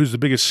brother, who's the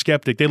biggest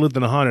skeptic. They lived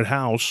in a haunted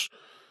house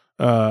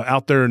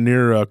out there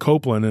near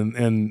Copeland,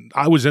 and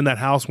I was in that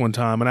house one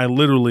time, and I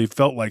literally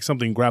felt like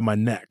something grabbed my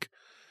neck.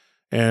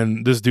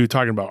 And this dude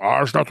talking about,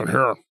 there's nothing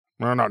here.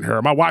 No, not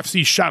here. My wife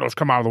sees shadows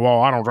come out of the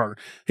wall. I don't.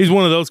 He's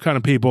one of those kind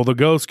of people. The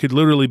ghost could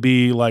literally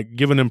be like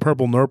giving him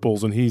purple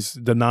nurples, and he's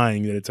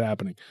denying that it's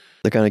happening.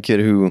 The kind of kid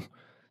who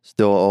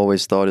still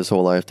always thought his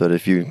whole life that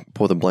if you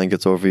pull the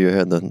blankets over your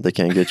head, then they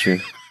can't get you.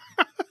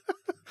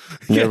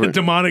 Never. Yeah,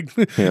 demonic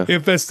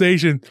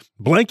infestation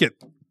blanket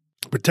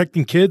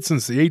protecting kids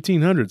since the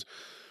 1800s.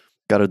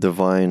 Got a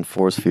divine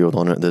force field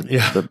on it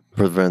that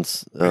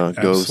prevents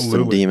ghosts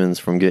and demons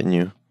from getting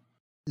you.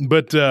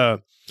 But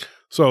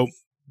so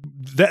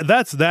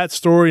that's that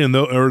story and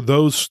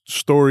those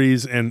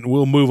stories, and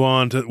we'll move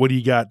on to what do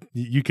you got?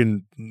 You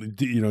can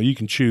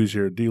choose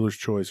here, dealer's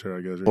choice here,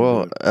 I guess.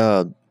 Well,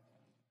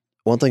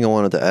 one thing I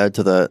wanted to add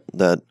to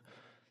that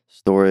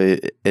story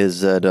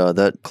is that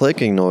that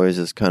clicking noise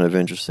is kind of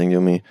interesting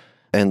to me,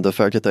 and the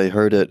fact that they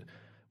heard it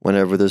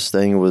whenever this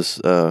thing was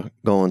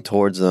going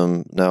towards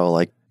them. Now,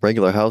 like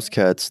regular house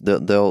cats,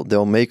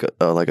 they'll make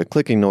like a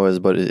clicking noise,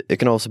 but it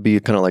can also be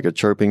kind of like a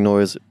chirping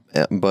noise.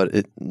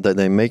 But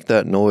they make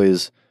that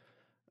noise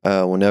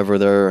whenever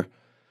they're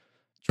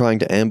trying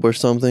to ambush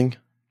something,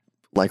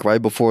 like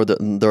right before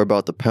they're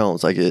about to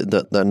pounce. Like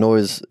that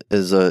noise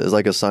is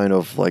like a sign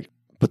of like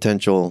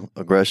potential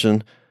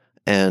aggression.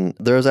 And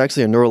there's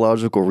actually a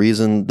neurological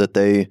reason that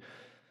they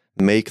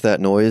make that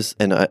noise,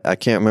 and I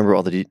can't remember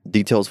all the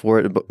details for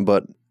it,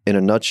 but in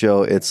a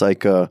nutshell, it's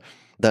like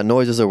that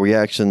noise is a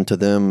reaction to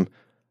them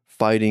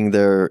fighting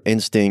their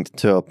instinct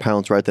to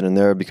pounce right then and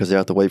there because they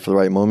have to wait for the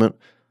right moment.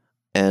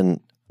 And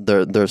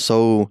they're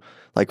so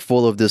like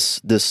full of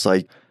this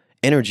like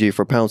energy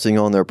for pouncing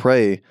on their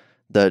prey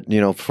that,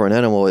 for an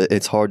animal,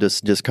 it's hard to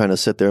just kind of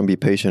sit there and be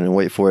patient and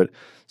wait for it.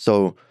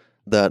 So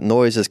that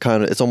noise is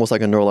it's almost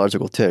like a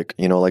neurological tick,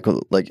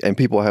 like, and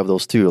people have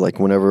those too. Like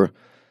whenever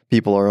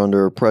people are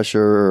under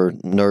pressure or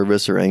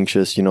nervous or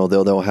anxious,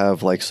 they'll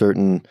have like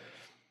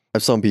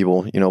some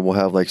people, will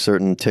have like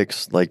certain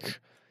tics, like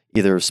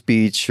either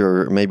speech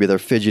or maybe they're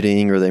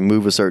fidgeting or they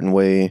move a certain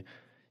way.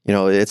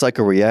 It's like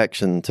a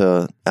reaction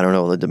to, I don't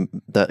know,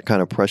 that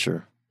kind of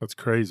pressure. That's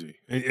crazy.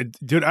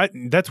 Dude,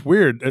 that's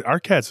weird. Our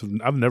cats,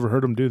 I've never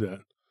heard them do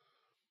that.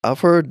 I've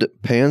heard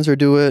Panther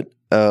do it,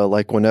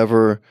 like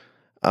whenever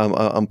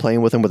I'm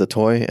playing with him with a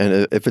toy,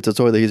 and if it's a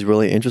toy that he's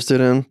really interested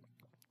in,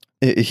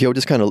 he'll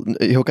kind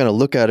of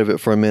look at it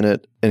for a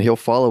minute, and he'll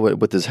follow it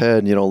with his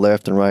head,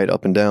 left and right,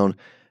 up and down,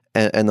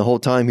 and the whole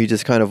time he's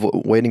just kind of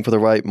waiting for the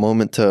right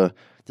moment to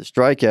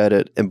strike at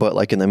it. But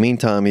like in the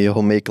meantime,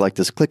 he'll make like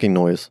this clicking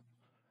noise.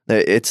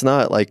 It's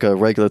not like a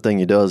regular thing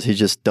he does. He's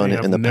just done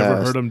it in the past. I've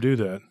never heard him do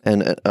that.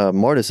 And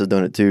Martis has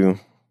done it too.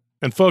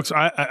 And folks,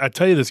 I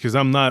tell you this because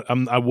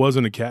I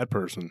wasn't a cat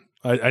person.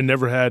 I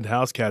never had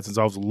house cats since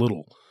I was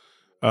little.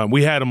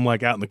 We had them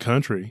like out in the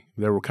country.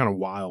 They were kind of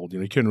wild.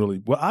 You couldn't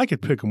really. Well, I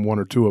could pick them one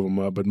or two of them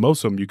up, but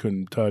most of them you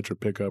couldn't touch or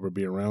pick up or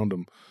be around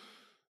them.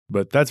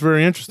 But that's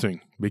very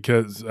interesting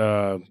because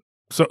so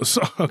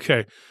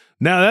okay.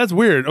 Now that's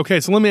weird. Okay,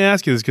 so let me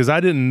ask you this because I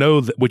didn't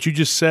know that what you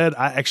just said.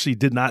 I actually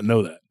did not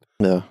know that.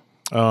 No.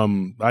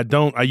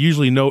 I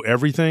usually know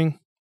everything,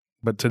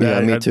 but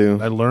today me too.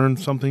 I learned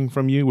something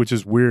from you, which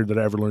is weird that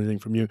I ever learned anything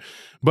from you.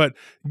 But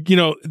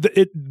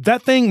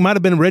that thing might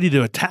have been ready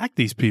to attack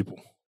these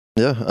people.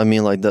 Yeah, I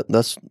mean, like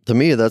that's to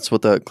me, that's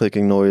what that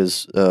clicking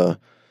noise it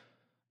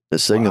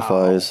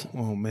signifies.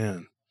 Wow. Oh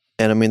man.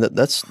 And I mean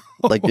that's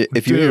like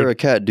if you hear a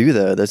cat do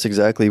that, that's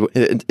exactly what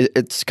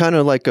it's kind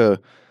of like a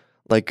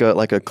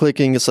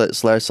clicking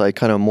slash like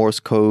kind of Morse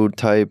code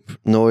type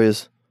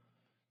noise.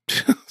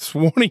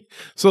 Warning.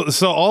 So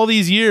all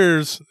these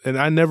years, and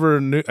I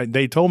never knew.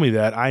 They told me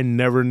that I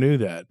never knew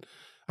that.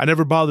 I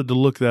never bothered to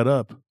look that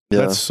up.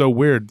 Yeah. That's so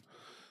weird.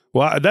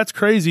 Well, that's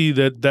crazy.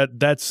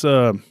 That's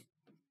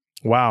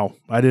wow.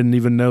 I didn't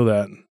even know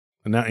that.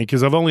 And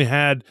because I've only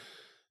had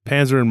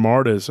Panther and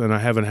Martis, and I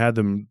haven't had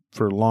them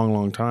for a long,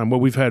 long time. Well,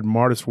 we've had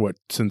Martis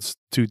since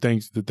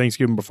the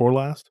Thanksgiving before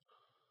last.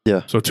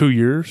 Yeah. So 2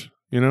 years.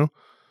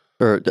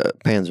 Or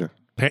Panther.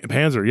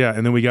 Panther, yeah,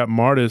 and then we got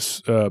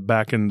Martis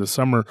back in the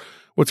summer.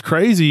 What's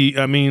crazy,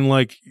 I mean,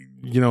 like,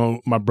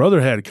 my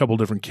brother had a couple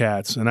different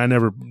cats, and I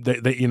never,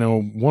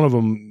 one of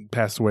them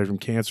passed away from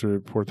cancer,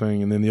 poor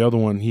thing, and then the other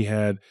one he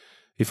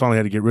finally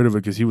had to get rid of it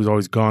because he was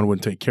always gone,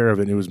 wouldn't take care of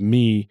it. And it was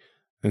me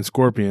and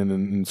Scorpion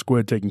and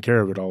Squid taking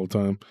care of it all the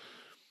time,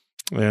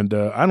 and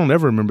I don't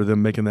ever remember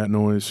them making that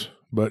noise.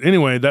 But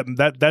anyway,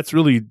 that's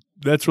really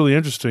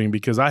interesting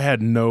because I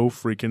had no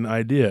freaking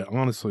idea.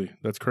 Honestly,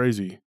 that's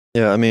crazy.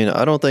 Yeah, I mean,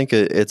 I don't think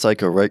it's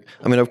like I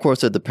mean, of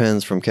course, it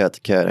depends from cat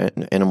to cat.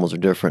 Animals are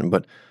different,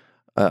 but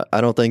I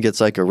don't think it's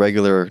like a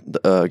regular,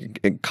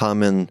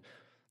 common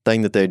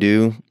thing that they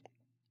do.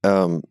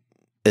 Um,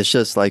 it's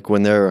just like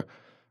when they're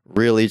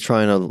really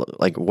trying to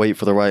like wait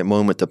for the right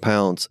moment to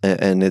pounce,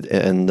 and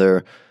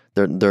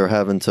they're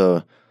having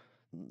to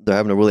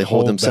really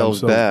hold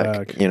themselves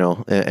back,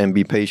 and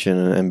be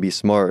patient and be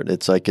smart.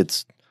 It's like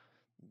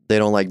they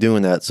don't like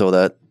doing that, so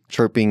that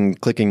chirping,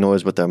 clicking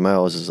noise with their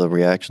mouths is a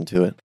reaction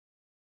to it.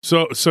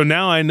 So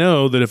now I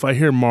know that if I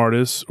hear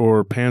Martis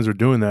or Panther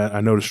doing that, I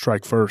know to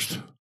strike first.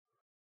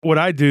 What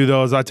I do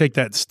though is I take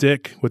that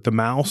stick with the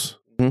mouse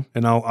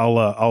and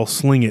I'll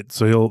sling it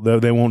so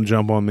they won't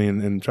jump on me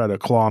and try to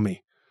claw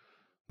me.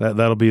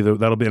 That'll be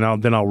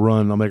and then I'll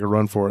run. I'll make a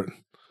run for it.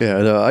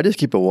 Yeah, no, I just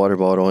keep a water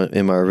bottle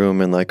in my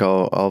room, and like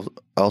I'll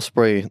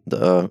spray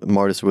the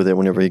Martis with it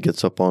whenever he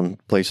gets up on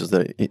places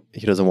that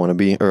he doesn't want to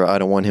be, or I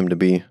don't want him to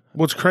be.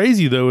 What's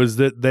crazy though is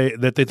that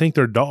they think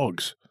they're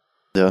dogs.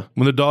 Yeah.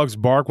 When the dogs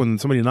bark, when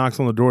somebody knocks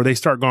on the door, they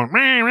start going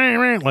rah, rah,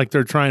 rah, like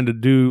they're trying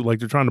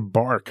to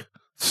bark.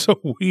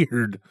 So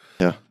weird.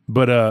 Yeah.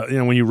 But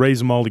when you raise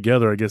them all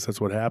together, I guess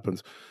that's what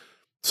happens.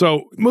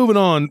 So moving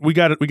on, we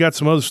got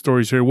some other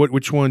stories here.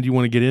 Which one do you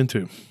want to get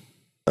into?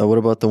 What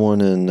about the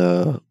one in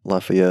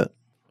Lafayette?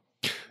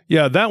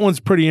 Yeah, that one's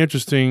pretty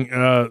interesting.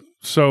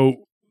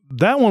 So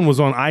that one was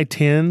on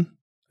I-10,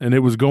 and it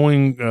was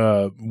going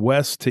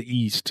west to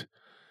east,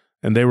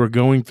 and they were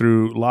going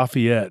through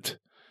Lafayette.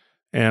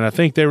 And I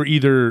think they were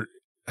either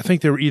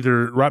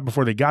right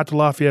before they got to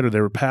Lafayette or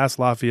they were past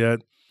Lafayette,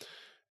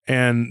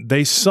 and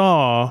they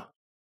saw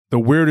the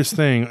weirdest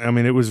thing. I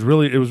mean, it was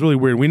really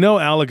weird. We know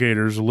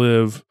alligators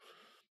live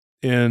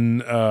in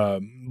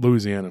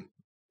Louisiana.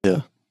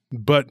 Yeah.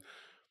 But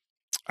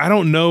I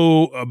don't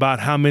know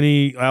about how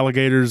many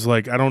alligators,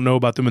 like I don't know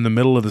about them in the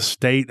middle of the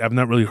state. I've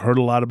not really heard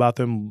a lot about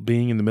them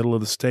being in the middle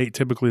of the state,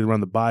 typically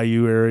around the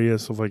bayou area,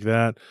 stuff like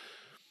that.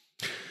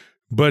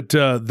 But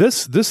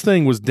this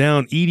thing was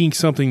down eating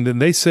something that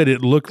they said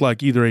it looked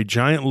like either a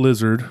giant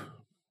lizard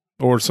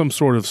or some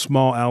sort of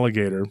small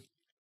alligator.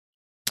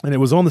 And it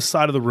was on the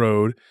side of the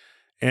road.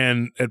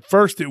 And at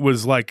first it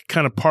was like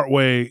kind of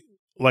partway,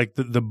 like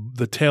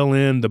the tail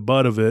end, the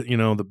butt of it,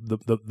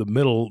 the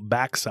middle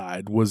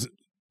backside was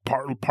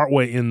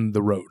partway in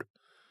the road.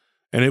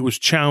 And it was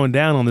chowing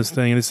down on this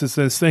thing. And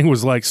this thing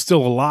was like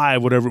still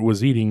alive, whatever it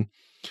was eating.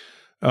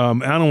 I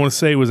don't want to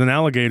say it was an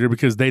alligator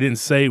because they didn't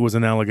say it was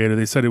an alligator.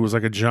 They said it was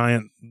like a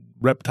giant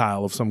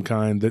reptile of some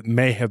kind that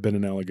may have been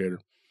an alligator.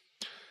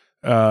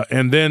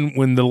 And then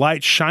when the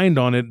light shined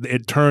on it,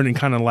 it turned and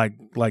kind of like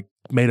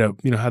made a,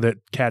 how that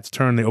cats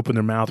turn, they open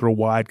their mouth real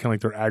wide, kind of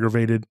like they're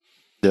aggravated.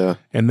 Yeah.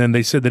 And then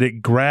they said that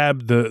it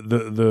grabbed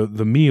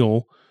the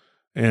meal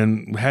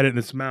and had it in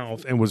its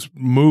mouth and was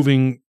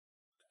moving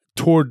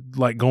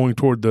going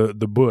toward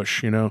the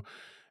bush,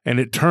 and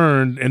it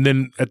turned, and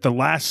then at the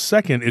last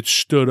second it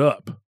stood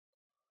up.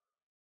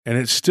 And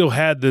it still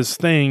had this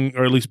thing,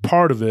 or at least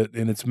part of it,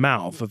 in its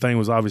mouth. The thing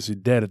was obviously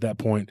dead at that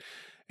point.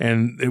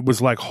 And it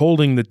was like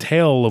holding the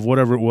tail of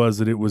whatever it was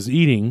that it was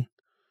eating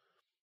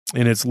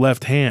in its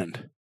left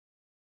hand.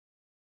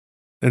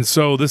 And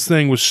so this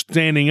thing was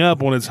standing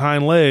up on its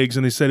hind legs,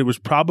 and they said it was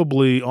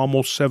probably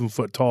almost 7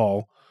 foot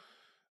tall.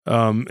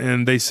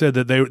 And they said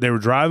that they were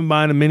driving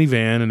by in a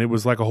minivan, and it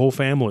was like a whole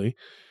family.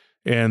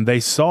 And they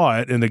saw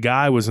it, and the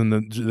guy was in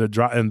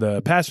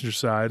the passenger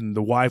side, and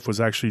the wife was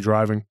actually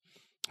driving.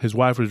 His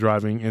wife was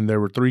driving, and there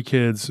were 3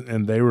 kids,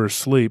 and they were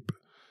asleep.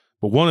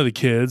 But one of the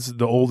kids,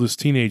 the oldest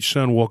teenage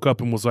son, woke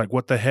up and was like,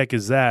 "What the heck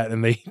is that?"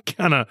 And the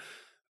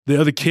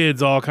other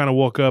kids all kind of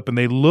woke up, and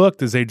they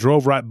looked as they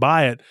drove right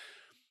by it,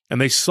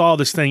 and they saw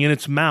this thing in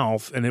its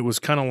mouth, and it was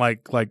kind of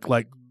like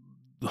it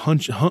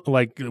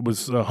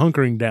was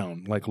hunkering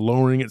down, like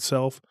lowering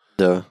itself.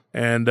 Yeah.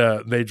 And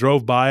they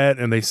drove by it,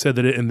 and they said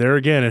that and there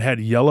again, it had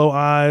yellow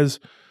eyes,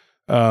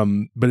 but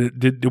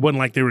it wasn't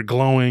like they were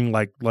glowing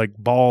like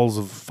balls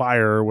of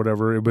fire or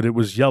whatever, but it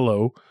was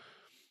yellow.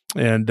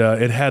 And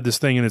it had this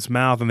thing in its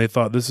mouth, and they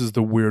thought this is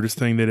the weirdest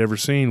thing they'd ever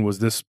seen, was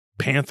this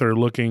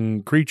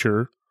panther-looking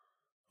creature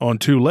on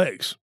 2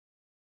 legs.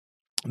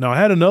 Now, I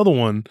had another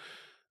one.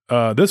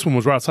 This one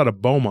was right outside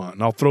of Beaumont,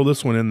 and I'll throw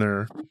this one in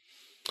there.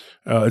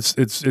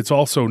 It's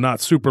also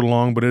not super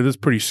long, but it is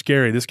pretty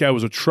scary. This guy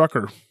was a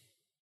trucker.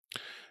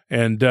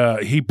 And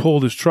he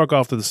pulled his truck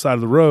off to the side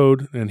of the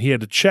road, and he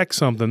had to check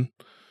something.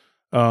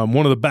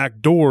 One of the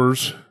back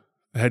doors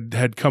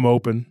had come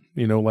open,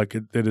 like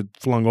it had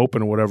flung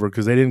open or whatever,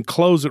 because they didn't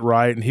close it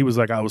right. And he was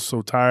like, "I was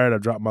so tired. I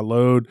dropped my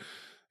load,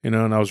 and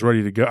I was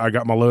ready to go. I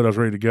got my load. I was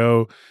ready to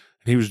go."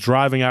 And he was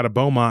driving out of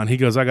Beaumont. And he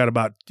goes, "I got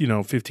about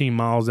 15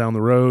 miles down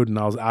the road, and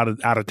I was out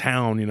of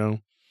town,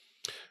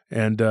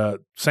 And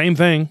same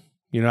thing,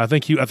 I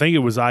think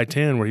it was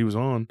I-10 where he was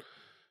on.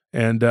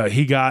 And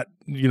he got,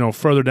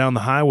 further down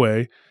the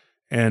highway,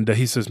 and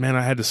he says, "Man,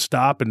 I had to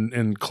stop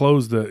and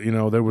close the,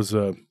 there was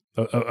a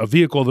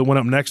vehicle that went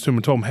up next to him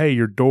and told him, 'Hey,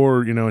 your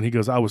door,' and he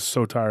goes, 'I was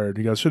so tired.'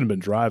 He goes, 'I shouldn't have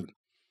been driving.'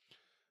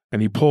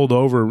 And he pulled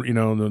over, in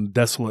a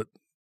desolate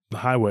the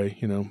highway,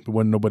 you know, there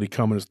wasn't nobody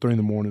coming. It's 3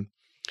 a.m.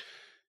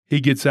 He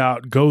gets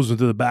out, goes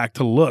into the back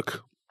to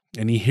look,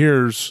 and he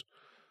hears,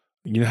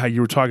 you know how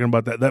you were talking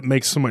about that? That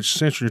makes so much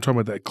sense when you're talking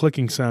about that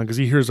clicking sound, because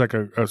he hears like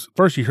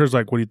first he hears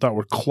like what he thought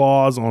were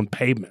claws on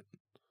pavement.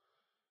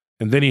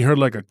 And then he heard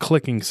like a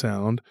clicking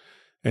sound,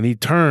 and he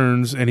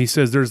turns and he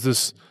says there's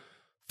this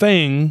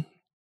thing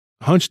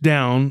hunched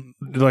down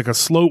like a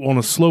slope on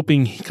a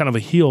sloping kind of a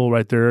hill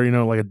right there, you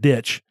know, like a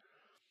ditch.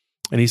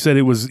 And he said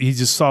he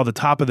just saw the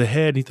top of the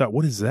head. And he thought,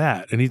 what is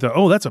that? And he thought,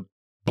 oh, that's a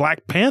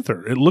black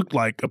panther. It looked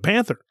like a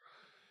panther.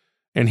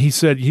 And he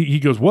said, he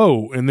goes,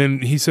 whoa. And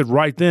then he said,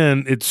 right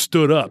then it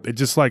stood up. It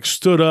just like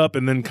stood up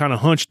and then kind of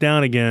hunched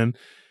down again.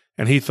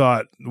 And he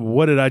thought,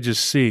 what did I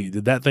just see?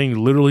 Did that thing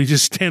literally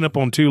just stand up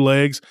on 2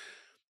 legs?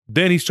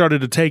 Then he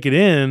started to take it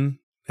in.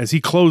 As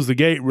he closed the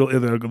gate,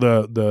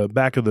 the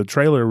back of the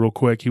trailer real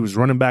quick, he was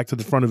running back to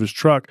the front of his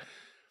truck.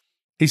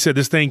 He said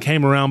this thing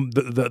came around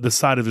the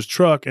side of his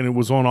truck and it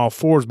was on all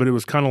 4s, but it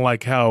was kind of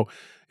like how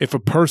if a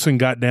person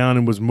got down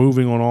and was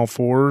moving on all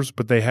 4s,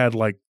 but they had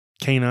like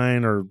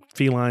canine or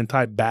feline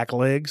type back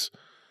legs.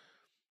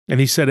 And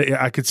he said,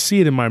 I could see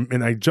it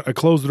I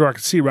closed the door, I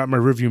could see it right in my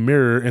rearview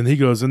mirror. And he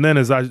goes, and then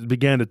as I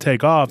began to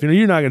take off, you know,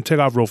 you're not going to take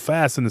off real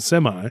fast in the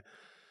semi.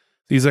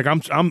 He's like,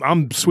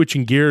 I'm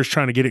switching gears,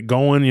 trying to get it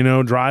going, you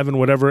know, driving,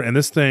 whatever. And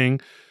this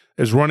thing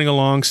is running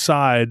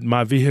alongside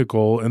my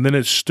vehicle. And then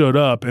it stood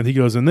up, and he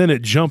goes, and then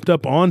it jumped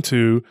up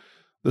onto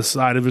the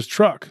side of his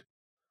truck.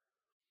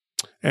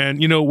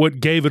 And, you know,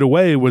 what gave it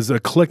away was a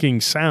clicking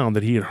sound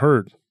that he had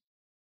heard.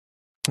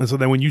 And so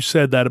then when you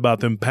said that about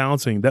them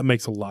pouncing, that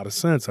makes a lot of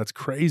sense. That's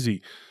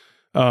crazy.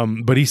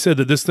 But he said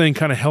that this thing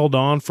kind of held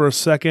on for a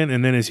second.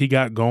 And then as he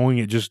got going,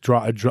 it just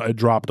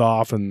dropped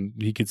off, and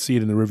he could see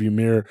it in the rearview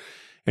mirror.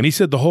 And he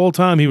said the whole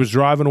time he was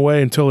driving away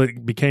until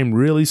it became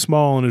really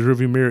small in his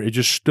rearview mirror, it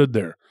just stood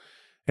there.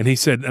 And he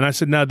said, and I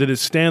said, now, did it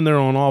stand there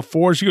on all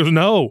 4s? He goes,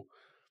 no.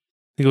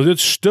 He goes, it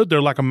stood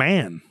there like a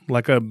man,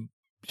 like a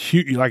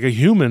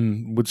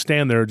human would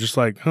stand there just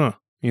like, huh.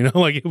 You know,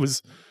 like it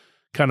was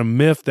kind of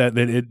miffed that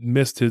it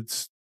missed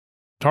its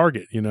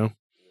target, you know.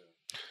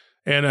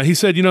 And he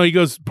said, you know, he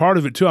goes, part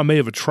of it too, I may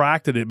have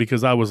attracted it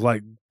because I was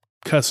like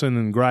cussing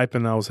and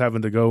griping. I was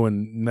having to go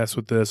and mess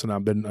with this, and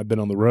I've been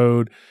on the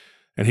road.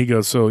 And he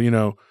goes, so, you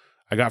know,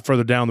 I got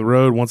further down the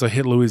road. Once I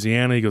hit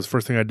Louisiana, he goes,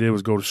 first thing I did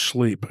was go to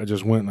sleep. I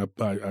just went and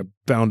I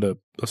found a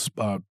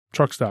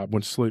truck stop,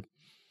 went to sleep.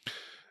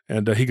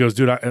 And he goes,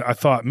 dude, I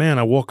thought, man,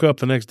 I woke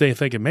up the next day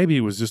thinking maybe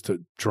it was just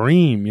a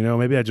dream, you know,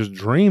 maybe I just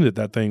dreamed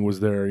that thing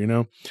was there, you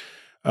know.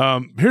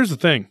 Here's the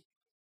thing.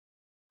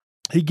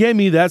 He gave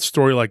me that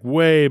story like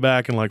way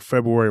back in like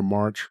February or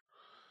March.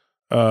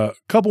 A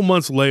couple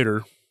months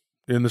later,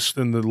 in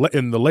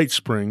the late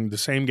spring, the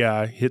same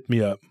guy hit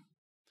me up.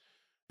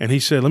 And he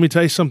said, let me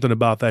tell you something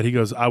about that. He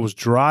goes, I was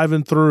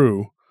driving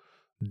through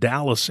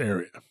Dallas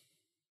area,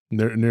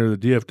 near the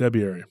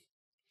DFW area.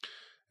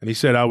 And he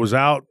said, I was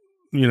out,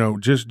 you know,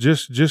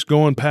 just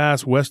going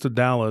past west of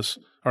Dallas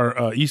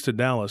or east of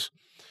Dallas.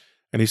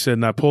 And he said,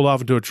 and I pulled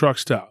off into a truck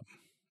stop.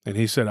 And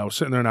he said, I was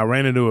sitting there and I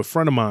ran into a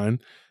friend of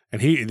mine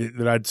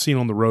that I'd seen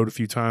on the road a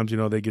few times. You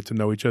know, they get to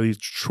know each other. He's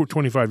a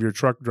 25-year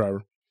truck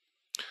driver.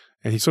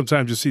 And he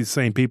sometimes just sees the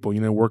same people,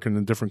 you know, working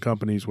in different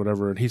companies,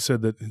 whatever. And he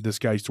said that this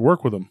guy used to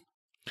work with him.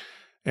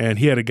 And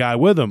he had a guy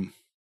with him,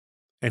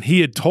 and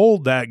he had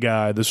told that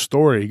guy the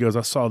story. He goes,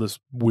 I saw this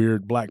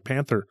weird black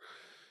panther.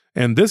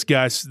 And this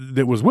guy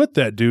that was with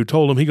that dude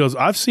told him, he goes,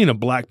 I've seen a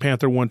black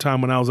panther one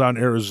time when I was out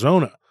in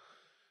Arizona.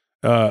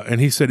 And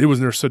he said it was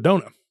near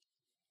Sedona.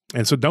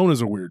 And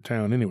Sedona's a weird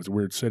town anyway. It's a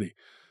weird city.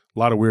 A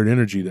lot of weird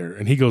energy there.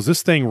 And he goes,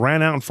 this thing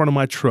ran out in front of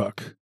my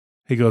truck.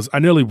 He goes, I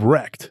nearly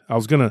wrecked. I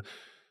was going to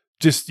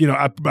just, you know,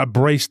 I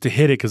braced to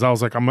hit it because I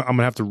was like, I'm going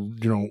to have to,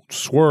 you know,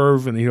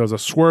 swerve. And he goes, I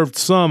swerved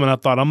some, and I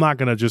thought I'm not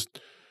going to just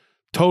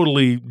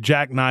totally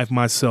jackknife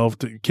myself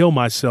to kill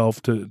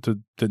myself to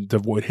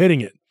avoid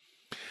hitting it.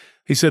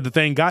 He said the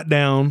thing got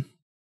down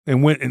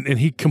and went, and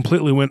he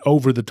completely went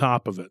over the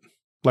top of it.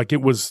 Like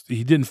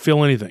he didn't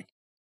feel anything.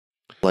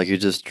 Like you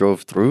just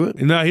drove through it?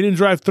 No, he didn't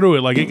drive through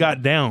it. Like it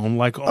got down,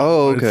 like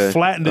okay. It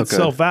flattened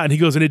itself out. And he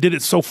goes, and it did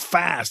it so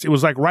fast. It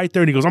was like right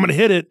there. And he goes, I'm going to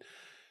hit it.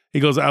 He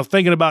goes, I was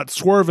thinking about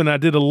swerving. I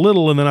did a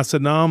little, and then I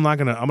said, no, I'm going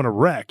to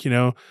wreck, you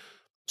know?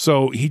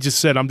 So he just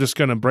said, I'm just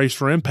going to brace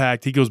for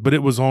impact. He goes, but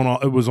it was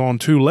on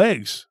 2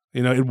 legs.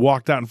 You know, it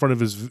walked out in front of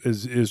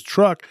his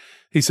truck.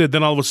 He said,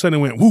 then all of a sudden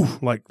it went, whoo,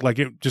 like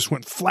it just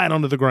went flat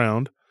onto the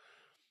ground.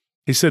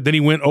 He said, then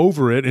he went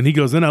over it, and he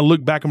goes, then I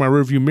look back in my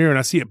rearview mirror and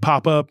I see it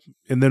pop up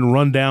and then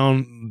run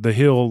down the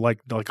hill like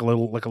a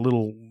little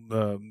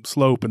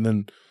slope, and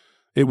then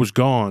it was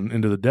gone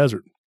into the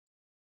desert.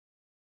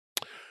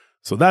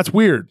 So that's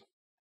weird.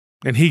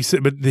 And he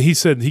said,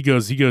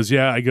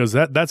 yeah,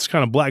 that's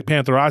kind of Black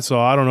Panther I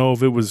saw. I don't know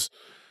if it was.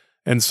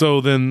 And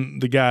so then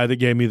the guy that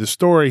gave me the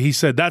story, he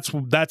said, that's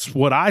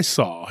what I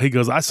saw. He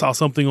goes, I saw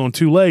something on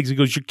 2 legs. He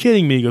goes, you're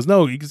kidding me. He goes,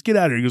 no, he goes, get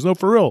out of here. He goes, no,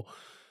 for real.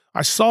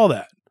 I saw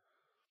that.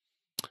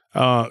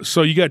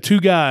 So you got 2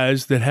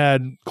 guys that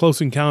had close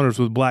encounters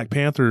with Black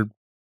Panther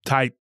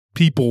type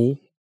people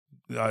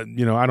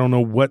I don't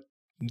know what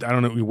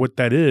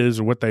that is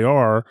or what they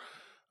are,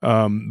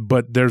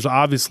 but there's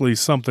obviously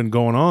something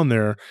going on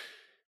there.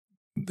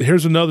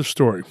 Here's another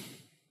story,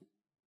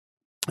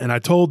 and I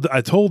told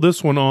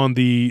this one on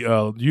the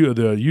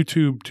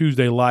YouTube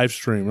Tuesday live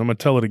stream. I'm going to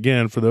tell it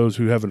again for those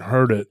who haven't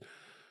heard it.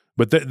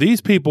 But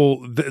these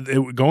people,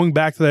 going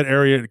back to that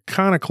area,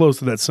 kind of close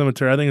to that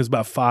cemetery, I think it's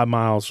about 5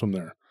 miles from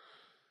there.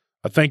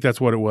 I think that's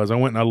what it was. I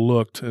went and I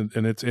looked, and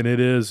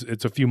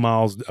it's a few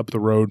miles up the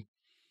road.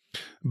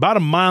 About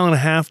 1.5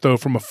 miles, though,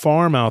 from a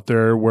farm out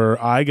there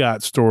where I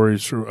got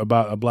stories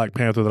about a black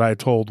panther that I had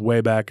told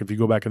way back. If you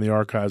go back in the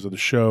archives of the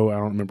show, I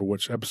don't remember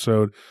which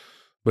episode,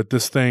 but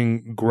this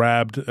thing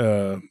grabbed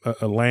a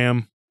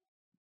lamb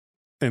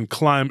and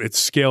climbed. It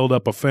scaled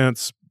up a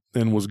fence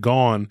and was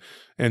gone.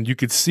 And you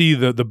could see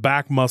the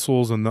back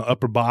muscles and the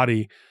upper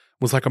body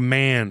was like a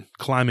man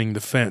climbing the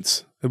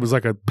fence. It was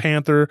like a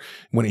panther.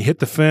 When he hit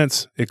the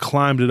fence, it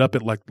climbed it up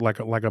like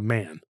a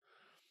man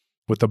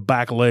with the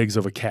back legs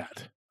of a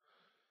cat.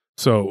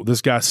 So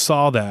this guy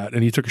saw that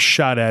and he took a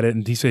shot at it,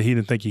 and he said he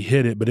didn't think he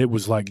hit it, but it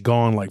was like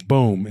gone, like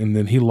boom. And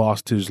then he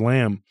lost his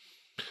lamb.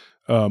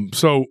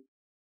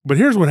 But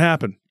here's what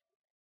happened.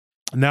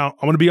 Now,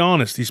 I'm going to be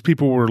honest. These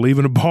people were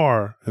leaving a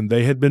bar and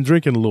they had been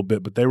drinking a little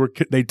bit, but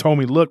they told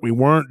me, look, we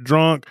weren't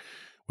drunk.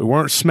 We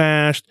weren't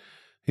smashed.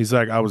 He's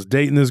like, I was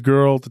dating this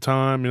girl at the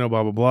time, blah,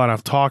 blah, blah. And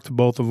I've talked to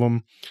both of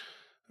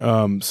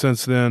them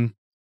since then.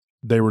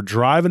 They were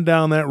driving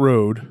down that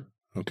road.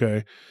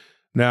 Okay.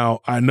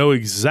 Now, I know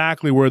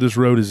exactly where this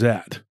road is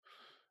at.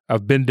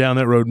 I've been down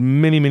that road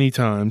many, many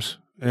times.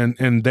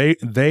 And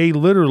they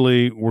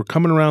literally were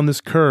coming around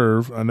this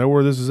curve. I know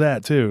where this is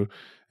at too.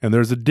 And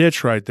there's a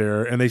ditch right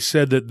there. And they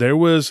said that there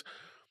was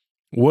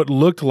what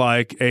looked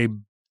like a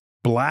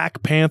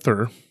black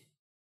panther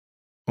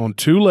on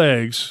 2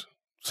 legs.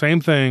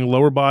 Same thing,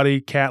 lower body,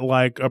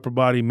 cat-like, upper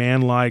body,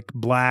 man-like,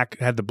 black,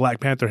 had the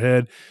Black Panther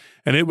head.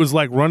 And it was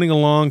like running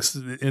along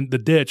in the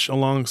ditch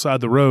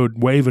alongside the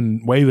road,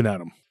 waving at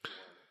them.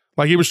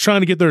 Like he was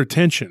trying to get their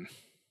attention.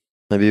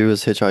 Maybe he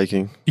was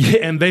hitchhiking. Yeah,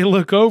 and they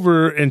look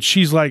over and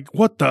she's like,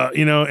 what the,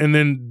 and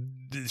then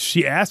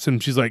she asked him,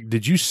 she's like,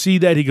 did you see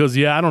that? He goes,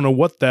 yeah, I don't know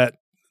what that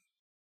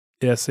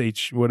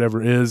SH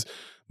whatever is,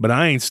 but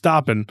I ain't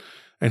stopping.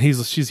 And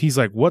he's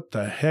like, what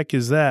the heck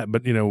is that?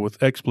 But,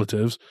 with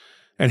expletives.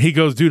 And he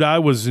goes, dude, I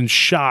was in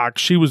shock.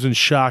 She was in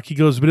shock. He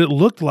goes, but it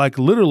looked like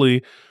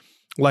literally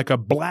like a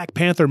Black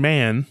Panther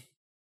man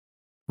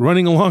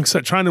running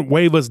alongside, trying to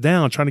wave us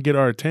down, trying to get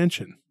our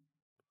attention.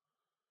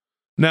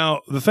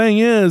 Now, the thing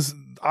is,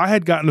 I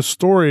had gotten a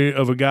story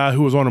of a guy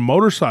who was on a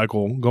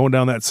motorcycle going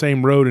down that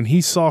same road, and he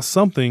saw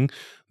something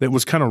that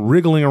was kind of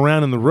wriggling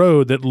around in the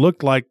road that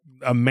looked like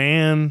a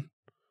man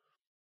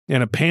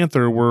and a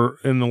panther were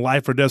in the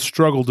life or death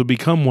struggle to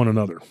become one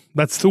another.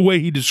 That's the way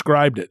he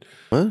described it.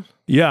 What?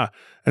 Yeah.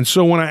 And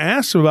so when I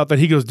asked him about that,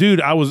 he goes, dude,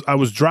 I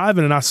was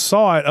driving and I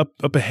saw it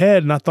up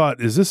ahead, and I thought,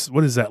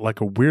 what is that, like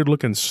a weird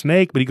looking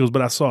snake? But he goes,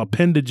 but I saw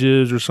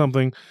appendages or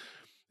something.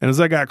 And as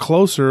I got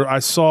closer, I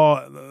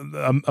saw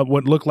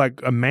what looked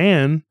like a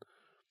man,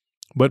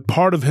 but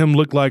part of him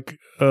looked like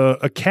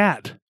a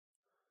cat.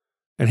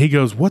 And he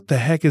goes, what the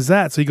heck is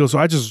that? So he goes, so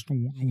I just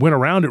went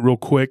around it real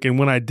quick. And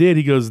when I did,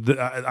 he goes,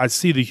 I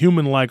see the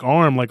human-like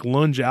arm like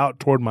lunge out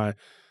toward my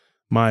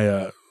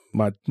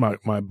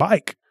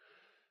bike.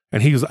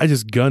 And he goes, I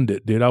just gunned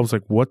it, dude. I was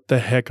like, what the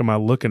heck am I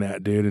looking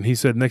at, dude? And he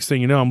said, next thing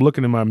you know, I'm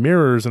looking in my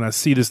mirrors and I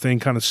see this thing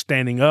kind of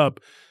standing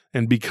up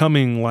and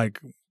becoming like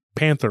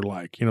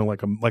panther-like,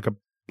 like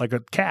a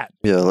cat.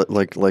 Yeah,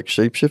 like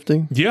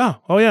shape-shifting? Yeah.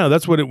 Oh, yeah.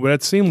 That's what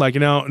it seemed like.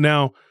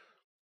 Now,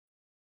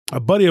 a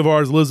buddy of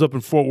ours lives up in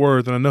Fort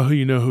Worth, and I know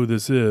who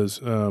this is.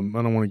 I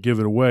don't want to give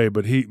it away,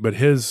 but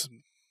his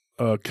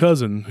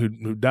cousin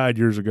who died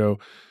years ago,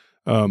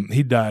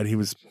 he died.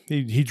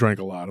 He drank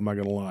a lot. I'm not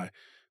going to lie.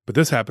 But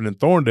this happened in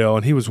Thorndale,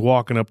 and he was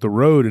walking up the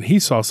road, and he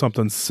saw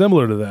something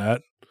similar to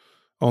that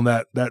on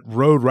that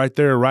road right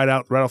there, right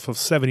off of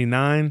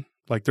 79.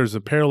 Like there's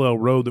a parallel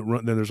road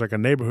then there's like a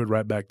neighborhood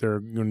right back there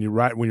when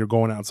you're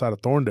going outside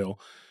of Thorndale.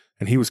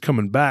 And he was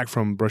coming back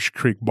from Brush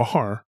Creek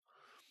Bar,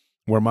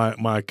 where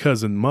my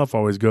cousin Muff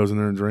always goes in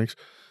there and drinks.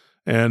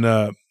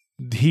 And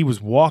he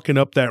was walking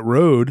up that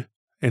road,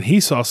 and he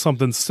saw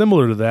something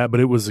similar to that,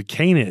 but it was a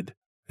canid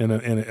and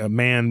a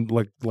man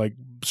like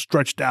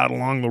stretched out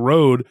along the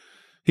road.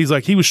 He's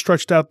like, he was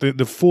stretched out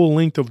the full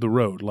length of the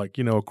road, like,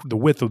 the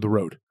width of the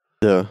road.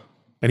 Yeah.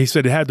 And he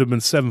said it had to have been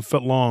 7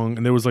 foot long,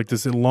 and there was like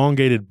this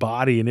elongated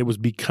body, and it was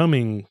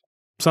becoming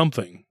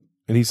something.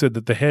 And he said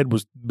that the head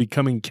was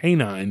becoming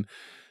canine,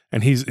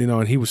 and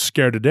and he was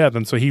scared to death.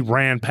 And so he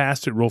ran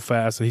past it real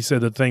fast, and he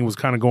said the thing was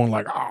kind of going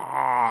like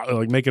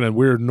making a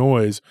weird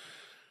noise.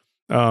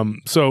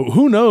 So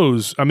who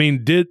knows? I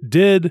mean,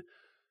 did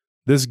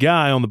this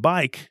guy on the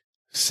bike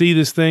see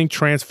this thing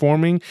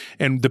transforming?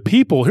 And the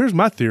people, here's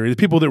my theory, the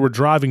people that were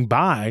driving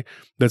by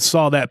that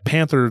saw that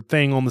panther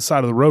thing on the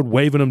side of the road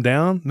waving them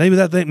down, maybe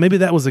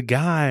that was a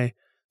guy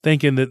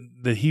thinking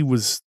that he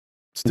was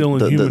still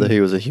inhuman. That he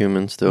was a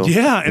human still.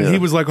 Yeah, and he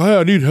was like, hey,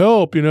 I need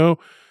help,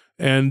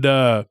 And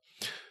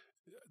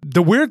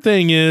The weird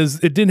thing is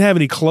it didn't have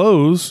any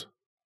clothes,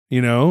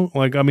 you know?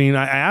 Like, I mean,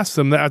 I asked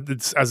them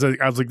that. I was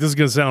like, this is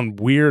going to sound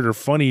weird or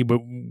funny, but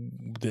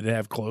did it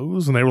have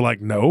clothes? And they were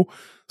like, no.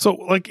 So,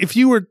 like, if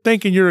you were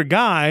thinking you're a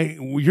guy,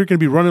 you're going to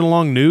be running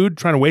along nude,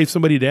 trying to wave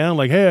somebody down,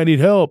 like, hey, I need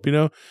help, you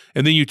know?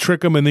 And then you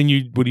trick them, and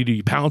then what do?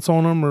 You pounce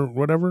on them or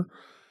whatever?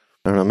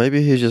 I don't know.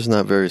 Maybe he's just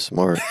not very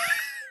smart.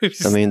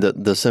 I mean,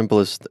 the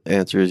simplest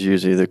answer is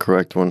usually the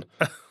correct one.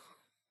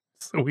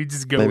 So we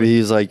just go. Maybe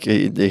he's like,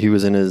 he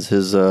was in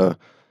his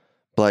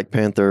Black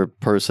Panther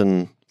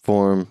person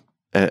form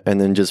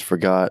and then just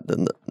forgot.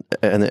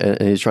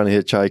 And he's trying to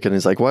hitchhike and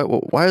he's like,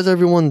 why is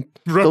everyone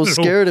so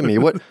scared of me?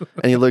 What?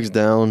 And he looks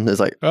down. It's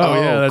like, oh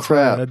yeah, that's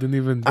crap. Right. I didn't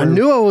even. I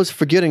knew I was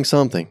forgetting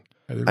something.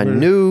 I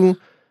knew.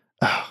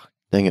 Oh,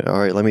 dang it. All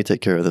right, let me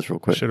take care of this real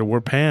quick. Should have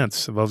wore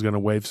pants if I was going to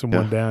wave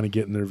someone down and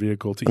get in their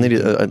vehicle. I need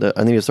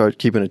to start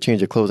keeping a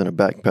change of clothes in a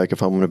backpack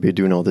if I'm going to be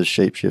doing all this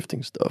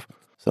shape-shifting stuff.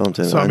 So I'm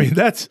saying. So, I mean,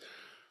 that's,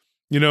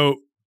 you know,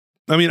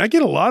 I mean, I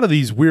get a lot of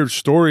these weird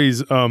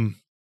stories,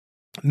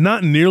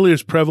 not nearly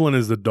as prevalent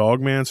as the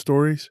Dogman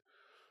stories,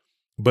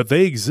 but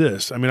they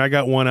exist. I mean, I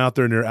got one out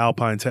there near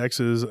Alpine,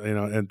 Texas, you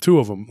know, and two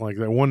of them, like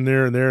that one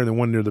there and then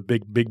one near the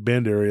Big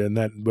Bend area in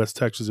that West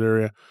Texas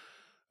area.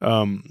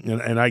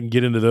 And I can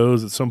get into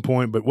those at some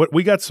point, but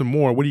we got some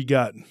more. What do you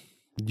got?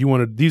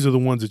 These are the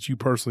ones that you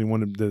personally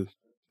wanted to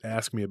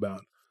ask me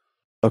about.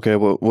 Okay.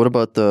 Well, what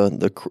about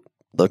the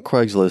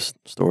Craigslist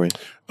story?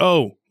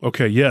 Oh,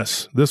 okay.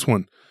 Yes. This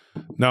one.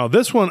 Now,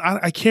 this one,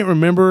 I can't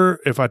remember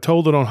if I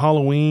told it on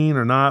Halloween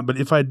or not, but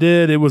if I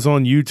did, it was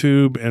on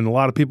YouTube, and a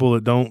lot of people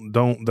that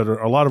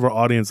a lot of our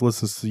audience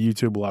listens to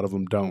YouTube, a lot of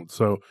them don't.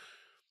 So,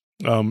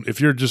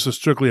 if you're just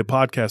strictly a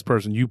podcast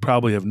person, you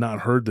probably have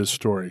not heard this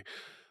story.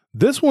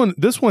 This one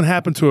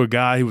happened to a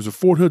guy who was a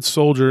Fort Hood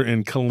soldier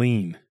in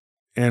Killeen.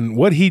 And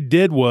what he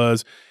did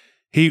was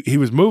he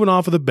was moving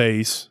off of the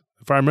base.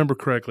 If I remember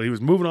correctly, he was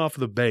moving off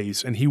of the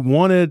base, and he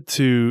wanted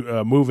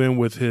to move in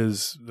with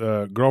his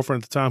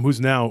girlfriend at the time,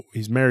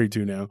 he's married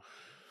to now.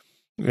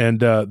 And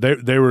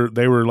they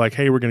were like,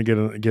 hey, we're going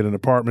to get an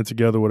apartment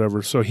together,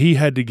 whatever. So he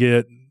had to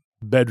get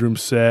bedroom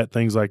set,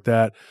 things like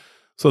that.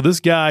 So this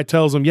guy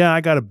tells him, yeah,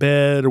 I got a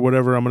bed or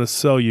whatever. I'm going to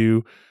sell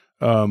you.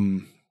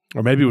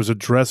 Or maybe it was a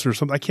dresser or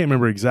something. I can't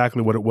remember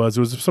exactly what it was.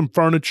 It was some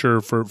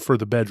furniture for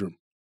the bedroom.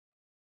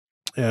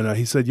 And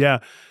he said, yeah.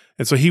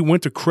 And so he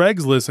went to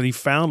Craigslist and he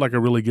found like a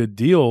really good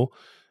deal.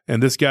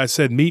 And this guy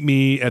said, meet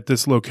me at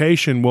this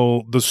location.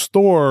 Well, the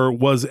store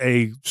was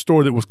a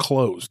store that was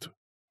closed.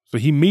 So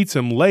he meets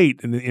him late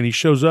and he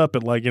shows up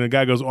at like, the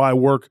guy goes,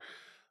 oh,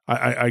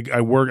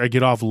 I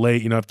get off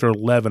late, after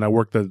 11, I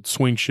work the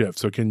swing shift.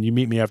 So can you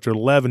meet me after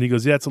 11? He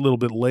goes, yeah, it's a little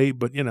bit late,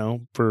 but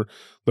for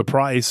the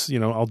price,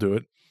 I'll do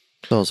it.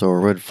 It's also a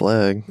red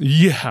flag.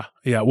 Yeah.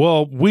 Yeah.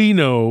 Well, we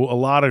know a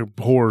lot of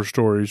horror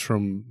stories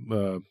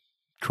from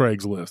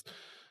Craigslist.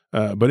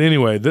 But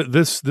anyway,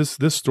 this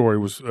story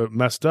was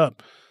messed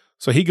up.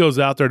 So he goes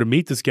out there to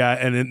meet this guy,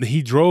 and then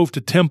he drove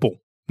to Temple.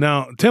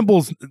 Now,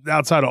 Temple's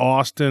outside of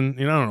Austin.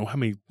 I don't know how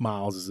many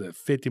miles is it?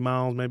 50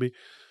 miles, maybe?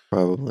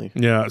 Probably.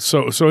 Yeah.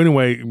 So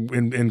anyway,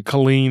 in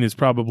Killeen is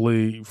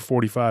probably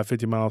 45,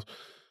 50 miles.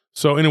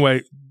 So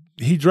anyway,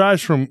 he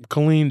drives from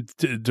Killeen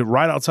to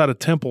right outside of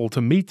Temple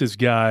to meet this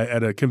guy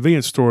at a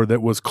convenience store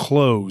that was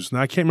closed.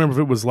 Now, I can't remember if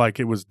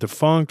it was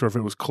defunct or if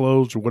it was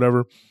closed or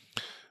whatever.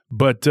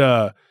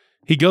 But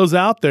he goes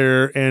out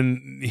there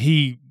and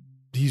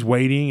he's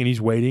waiting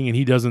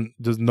and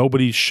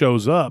nobody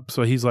shows up.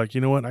 So he's like,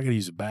 you know what? I got to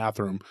use the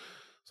bathroom.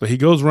 So he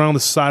goes around the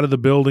side of the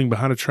building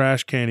behind a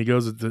trash can. He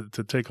goes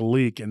to take a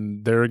leak.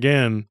 And there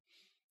again,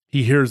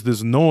 he hears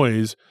this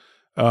noise.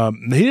 He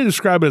didn't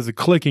describe it as a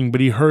clicking,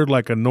 but he heard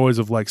like a noise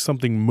of like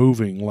something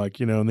moving,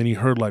 and then he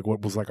heard like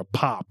what was like a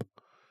pop.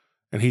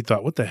 And he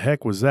thought, what the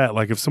heck was that?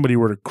 Like if somebody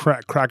were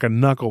to crack a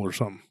knuckle or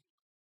something.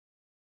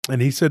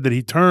 And he said that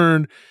he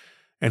turned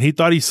and he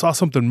thought he saw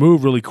something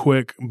move really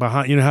quick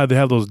behind, how they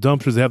have those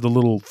dumpsters, they have the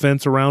little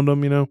fence around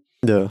them,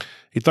 Yeah.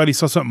 He thought he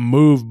saw something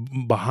move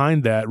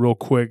behind that real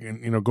quick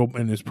and, go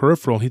in his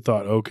peripheral. And he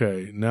thought,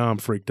 okay, now I'm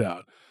freaked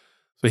out.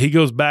 So he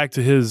goes back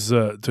to his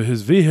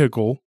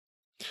vehicle,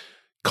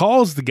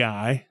 calls the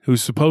guy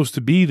who's supposed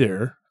to be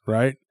there,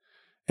 right?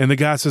 And the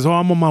guy says, oh,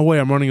 I'm on my way.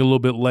 I'm running a little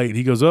bit late.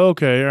 He goes, oh,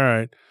 okay, all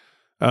right.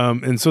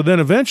 And so then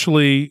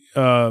eventually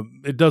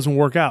it doesn't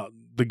work out.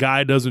 The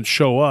guy doesn't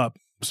show up.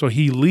 So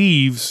he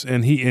leaves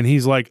and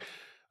he's like,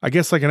 I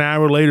guess like an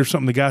hour later or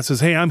something, the guy says,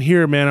 hey, I'm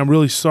here, man. I'm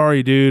really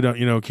sorry, dude.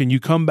 Can you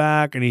come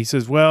back? And he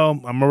says,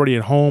 well, I'm already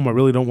at home. I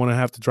really don't want to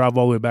have to drive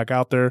all the way back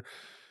out there.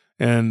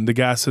 And the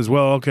guy says,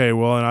 well, okay,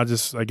 well, and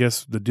I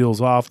guess the deal's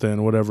off then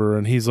or whatever.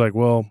 And he's like,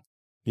 well,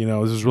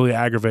 this is really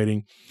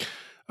aggravating.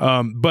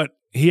 But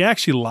he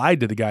actually lied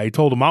to the guy. He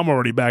told him, I'm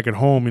already back at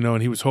home,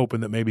 and he was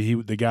hoping that maybe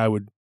the guy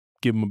would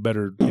give him a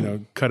better,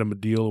 cut him a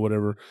deal or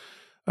whatever.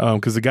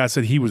 Because the guy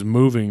said he was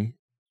moving,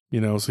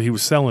 so he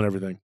was selling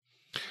everything.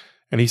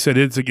 And he said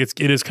it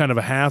is kind of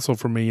a hassle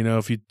for me,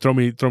 if you throw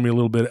me a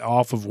little bit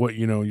off of what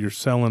you're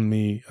selling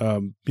me,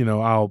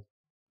 I'll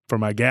for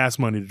my gas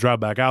money to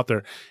drive back out there.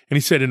 And he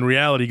said in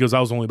reality, he goes,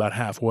 I was only about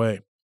halfway.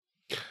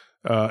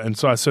 And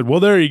so I said, well,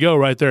 there you go,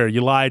 right there.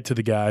 You lied to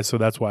the guy, so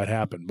that's why it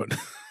happened. But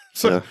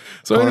so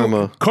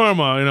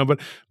karma, you know. But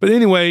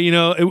anyway, you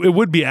know, it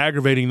would be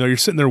aggravating though. You're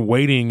sitting there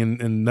waiting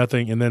and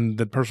nothing, and then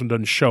the person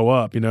doesn't show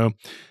up, you know.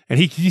 And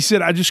he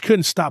said, I just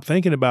couldn't stop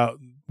thinking about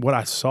what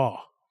I saw.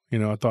 You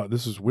know, I thought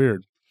this is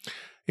weird.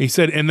 He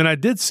said, and then I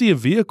did see a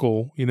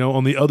vehicle, you know,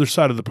 on the other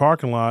side of the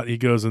parking lot. He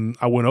goes, and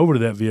I went over to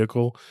that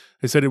vehicle.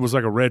 They said it was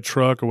like a red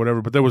truck or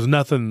whatever, but there was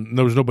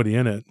nobody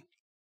in it.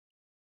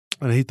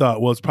 And he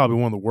thought, well, it's probably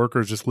one of the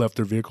workers just left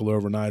their vehicle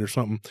overnight or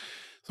something.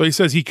 So he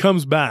says he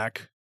comes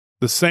back.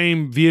 The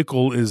same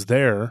vehicle is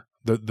there,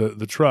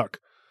 the truck,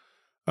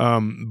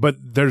 but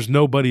there's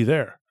nobody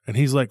there. And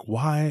he's like,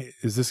 why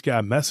is this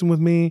guy messing with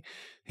me?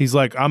 He's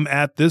like, I'm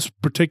at this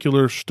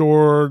particular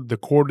store, the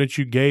coordinates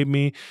you gave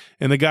me.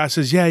 And the guy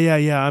says, yeah,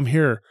 I'm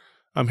here.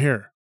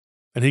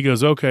 And he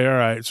goes, okay, all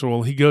right.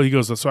 So he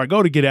goes, so I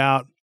go to get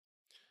out.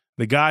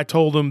 The guy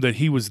told him that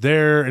he was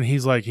there, and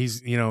he's like,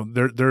 you know,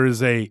 there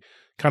is a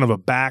kind of a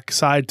back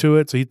side to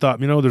it. So he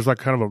thought, you know, there's like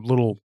kind of a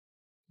little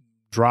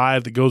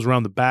drive that goes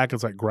around the back.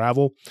 It's like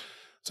gravel.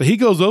 So he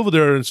goes over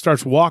there and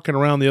starts walking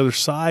around the other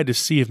side to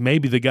see if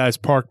maybe the guy's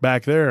parked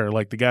back there.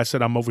 Like the guy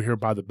said, I'm over here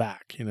by the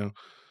back, you know.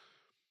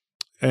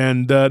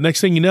 And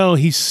next thing you know,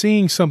 he's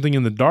seeing something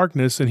in the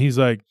darkness, and he's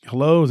like,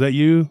 hello, is that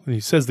you? And he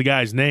says the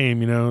guy's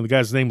name, you know. The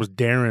guy's name was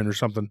Darren or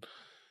something.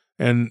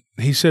 And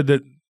he said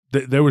that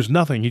there was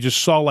nothing. He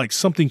just saw like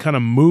something kind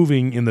of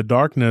moving in the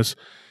darkness.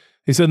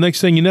 He said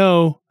next thing you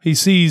know, he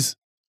sees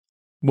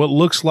what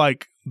looks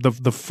like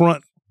the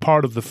front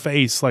part of the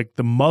face, like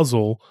the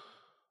muzzle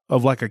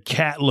of like a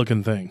cat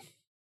looking thing.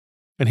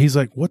 And he's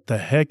like, what the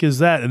heck is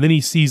that? And then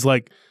he sees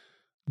like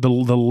the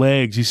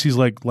legs. He sees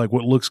like what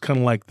looks kind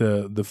of like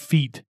the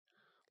feet,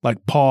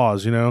 like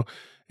paws, you know?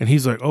 And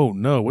he's like, oh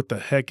no, what the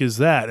heck is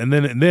that? And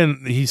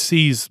then he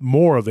sees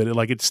more of it.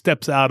 Like it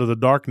steps out of the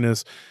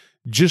darkness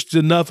just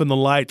enough in the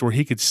light where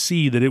he could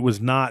see that it was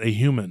not a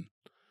human.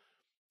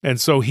 And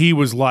so he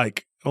was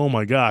like, oh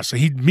my gosh. So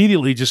he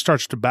immediately just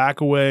starts to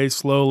back away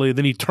slowly.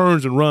 Then he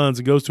turns and runs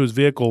and goes to his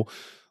vehicle.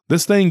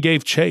 This thing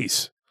gave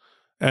chase.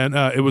 And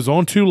it was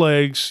on two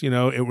legs, you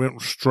know, it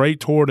went straight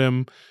toward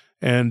him.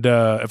 And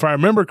if I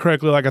remember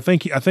correctly, like I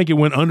think it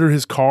went under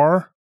his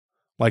car.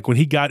 Like when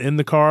he got in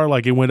the car,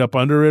 like it went up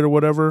under it or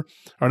whatever.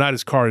 Or not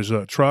his car, his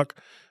truck.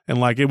 And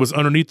like it was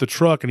underneath the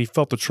truck, and he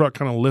felt the truck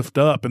kind of lift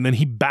up, and then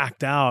he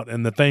backed out,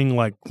 and the thing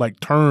like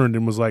turned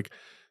and was like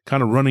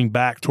kind of running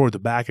back toward the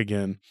back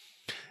again.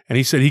 And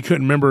he said he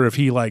couldn't remember if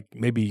he like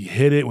maybe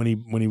hit it when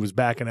he was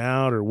backing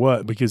out or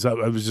what, because I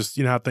was just,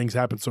 you know how things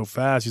happen so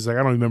fast. He's like,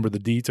 I don't remember the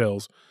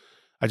details.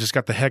 I just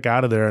got the heck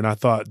out of there. And I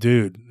thought,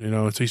 dude, you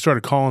know, and so he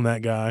started calling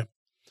that guy.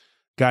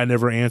 Guy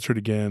never answered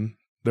again.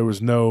 There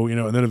was no, you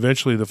know, and then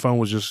eventually the phone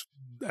was just,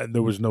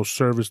 there was no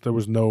service. There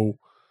was no,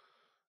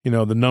 you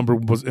know, the number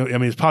was, I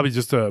mean, it's probably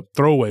just a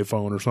throwaway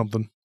phone or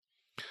something.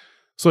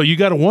 So you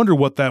got to wonder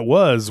what that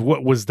was.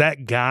 What was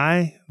that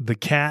guy, the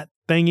cat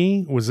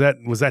thingy? Was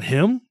that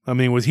him? I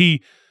mean, was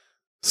he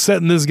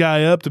setting this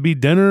guy up to be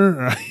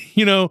dinner?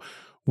 You know,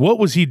 what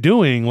was he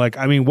doing? Like,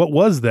 I mean, what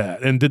was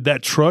that? And did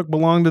that truck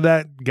belong to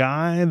that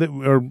guy that,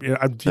 or,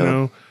 you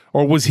know,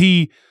 or was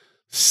he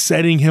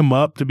setting him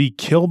up to be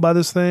killed by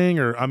this thing?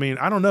 Or, I mean,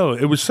 I don't know.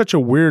 It was such a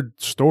weird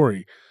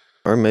story.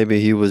 Or maybe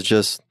he was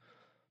just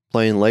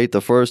playing late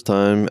the first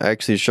time,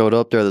 actually showed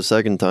up there the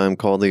second time,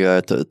 called the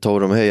guy,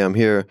 told him, hey, I'm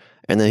here.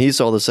 And then he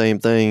saw the same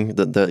thing,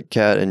 that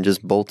cat, and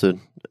just bolted.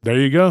 There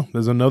you go.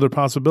 There's another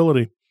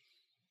possibility.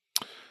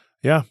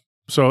 Yeah.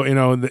 So, you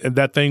know,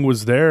 that thing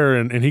was there,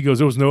 and he goes,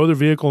 there was no other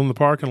vehicle in the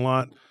parking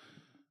lot.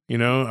 You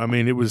know, I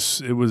mean, it was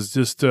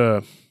just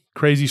a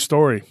crazy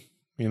story,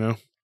 you know.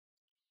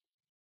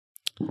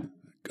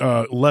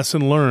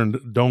 Lesson learned: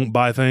 don't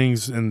buy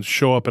things and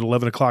show up at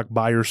 11 o'clock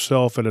by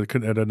yourself at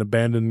an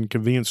abandoned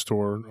convenience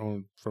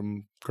store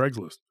from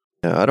Craigslist.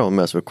 Yeah, I don't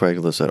mess with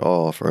Craigslist at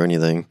all for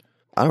anything.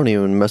 I don't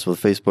even mess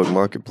with Facebook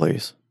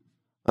Marketplace.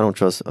 I don't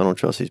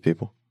trust these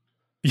people.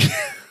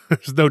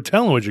 There's no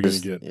telling what you're going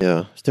to get.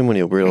 Yeah, there's too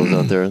many weirdos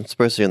out there,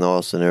 especially in the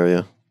Austin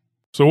area.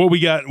 So what we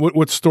got?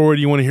 What story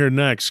do you want to hear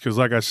next? Because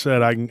like I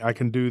said, I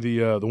can do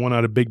the one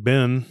out of Big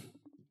Bend.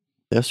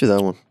 Yeah, let's do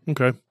that one.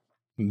 Okay,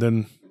 and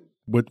then.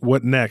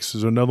 What next?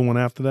 Is there another one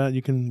after that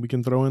we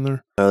can throw in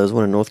there? There's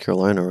one in North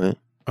Carolina, right?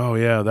 Oh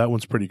yeah, that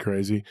one's pretty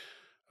crazy.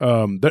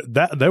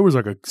 There was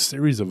like a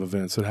series of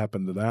events that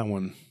happened to that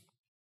one.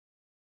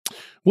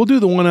 We'll do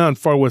the one out in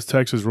Far West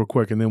Texas real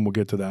quick, and then we'll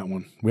get to that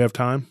one. We have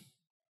time?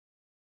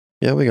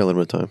 Yeah, we got a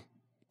little bit of time.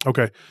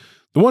 Okay.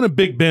 The one in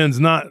Big Bend's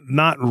not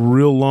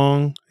real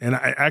long, and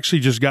I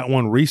actually just got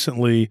one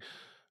recently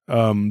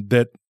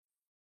that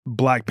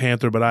Black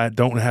Panther, but I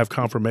don't have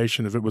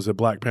confirmation if it was a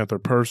Black Panther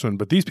person.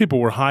 But these people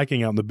were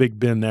hiking out in the Big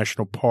Bend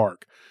National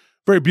Park.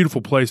 Very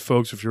beautiful place,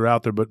 folks, if you're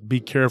out there, but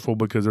be careful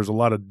because there's a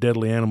lot of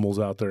deadly animals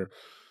out there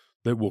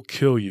that will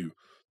kill you.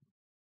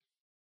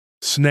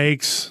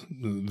 Snakes,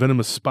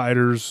 venomous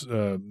spiders,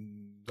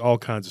 all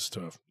kinds of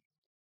stuff.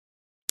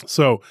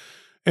 So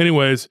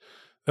anyways,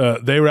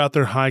 they were out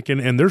there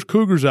hiking, and there's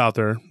cougars out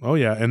there. Oh,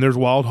 yeah, and there's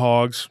wild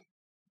hogs.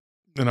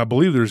 and I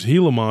believe there's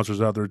Gila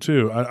monsters out there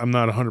too. I'm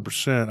not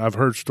 100%. I've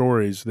heard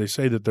stories. They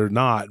say that they're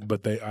not,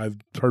 but I've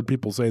heard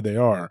people say they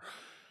are.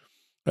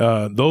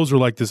 Those are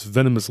like this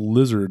venomous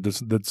lizard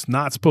that's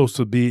not supposed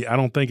to be. I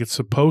don't think it's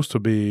supposed to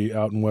be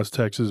out in West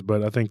Texas,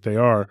 but I think they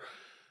are.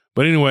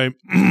 But anyway,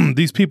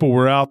 these people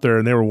were out there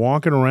and they were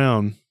walking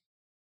around,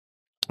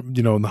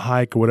 in the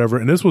hike or whatever,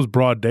 and this was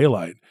broad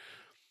daylight.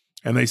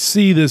 And they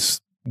see this,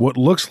 what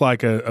looks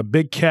like a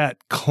big cat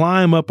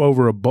climb up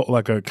over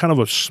like a kind of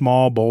a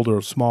small boulder,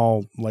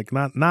 like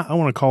not I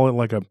want to call it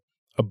like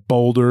a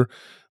boulder,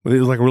 but it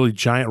was like a really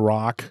giant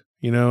rock,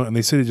 and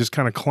they said it just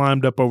kind of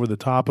climbed up over the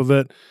top of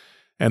it.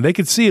 And they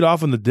could see it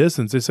off in the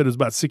distance. They said it was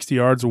about 60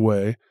 yards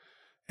away.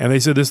 And they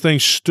said this thing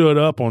stood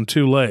up on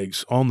two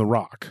legs on the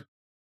rock.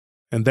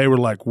 And they were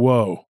like,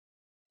 whoa.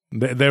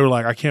 They were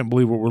like, I can't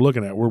believe what we're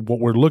looking at. What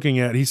we're looking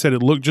at, he said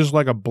it looked just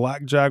like a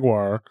black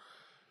jaguar,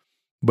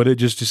 but it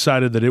just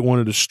decided that it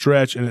wanted to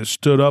stretch, and it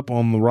stood up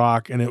on the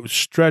rock, and it was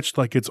stretched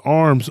like its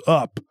arms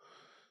up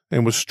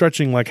and was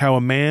stretching like how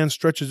a man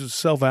stretches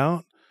itself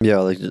out. Yeah,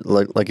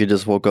 like you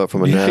just woke up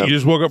from a nap. You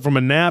just woke up from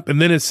a nap,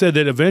 and then it said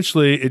that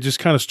eventually it just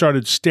kind of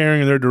started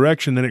staring in their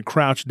direction. Then it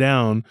crouched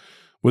down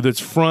with its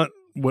front,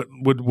 what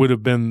would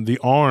have been the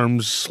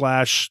arms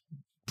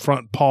 /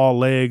 front paw,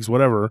 legs,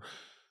 whatever.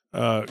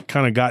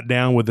 Kind of got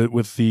down with it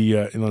with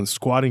the in the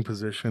squatting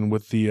position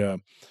with the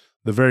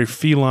very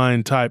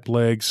feline type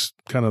legs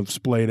kind of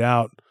splayed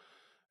out,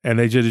 and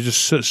they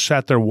just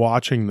sat there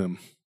watching them,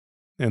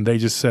 and they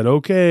just said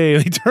okay.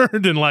 And they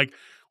turned and like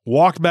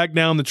walked back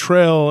down the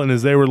trail, and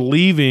as they were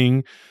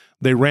leaving,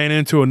 they ran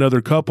into another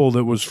couple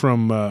that was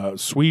from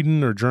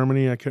Sweden or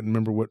Germany. I couldn't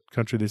remember what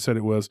country they said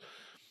it was.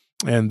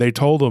 And they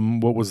told them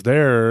what was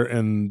there,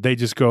 and they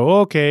just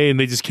go, okay, and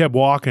they just kept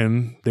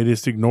walking. They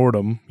just ignored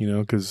them,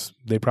 because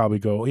they probably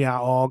go, yeah,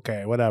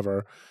 okay,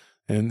 whatever.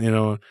 And,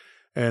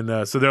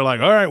 so they're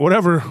like, all right,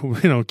 whatever,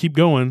 keep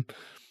going.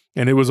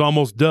 And it was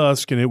almost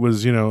dusk, and it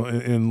was,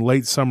 in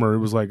late summer. It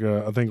was like,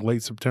 I think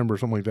late September,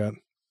 something like that.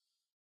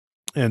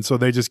 And so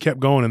they just kept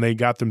going, and they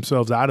got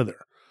themselves out of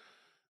there.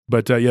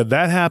 But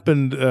that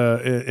happened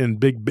in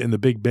the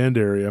Big Bend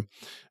area.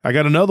 I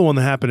got another one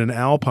that happened in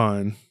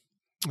Alpine,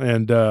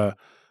 and I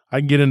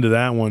can get into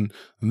that one.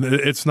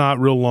 It's not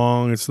real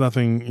long. It's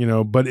nothing,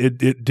 but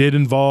it did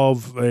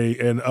involve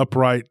an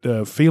upright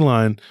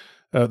feline.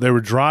 They were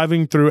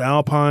driving through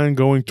Alpine,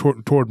 going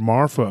toward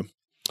Marfa.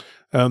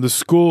 The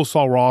school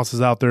saw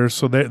Ross's out there,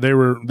 so they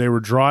were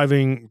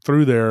driving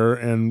through there,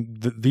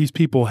 and these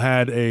people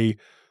had a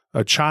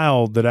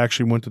child that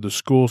actually went to the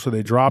school, so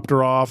they dropped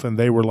her off, and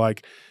they were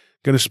like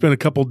going to spend a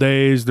couple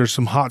days. There's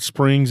some hot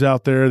springs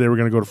out there. They were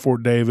going to go to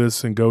Fort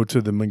Davis and go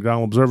to the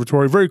McDonald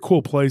Observatory. Very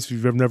cool place if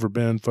you've never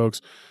been,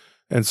 folks.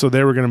 And so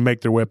they were going to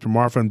make their way up to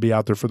Marfa and be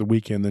out there for the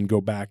weekend, then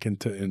go back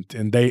and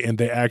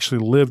they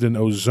actually lived in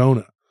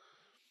Ozona.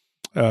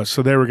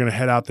 So they were going to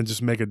head out and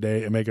just make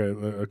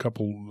a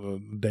couple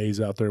days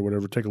out there,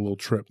 whatever, take a little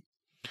trip.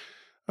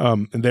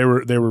 And they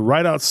were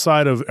right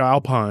outside of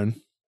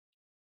Alpine,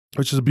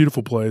 which is a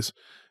beautiful place,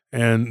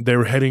 and they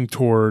were heading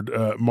toward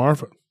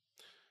Marfa.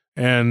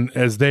 And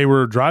as they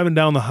were driving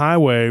down the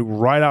highway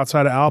right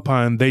outside of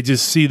Alpine, they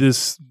just see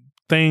this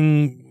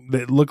thing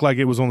that looked like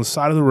it was on the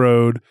side of the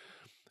road,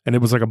 and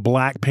it was like a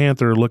Black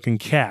Panther looking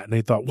cat. And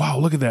they thought, wow,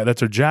 look at that.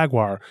 That's a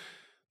jaguar.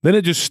 Then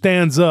it just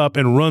stands up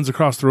and runs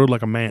across the road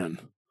like a man.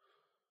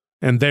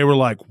 And they were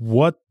like,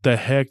 what the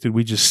heck did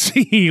we just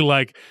see?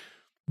 Like,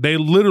 they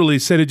literally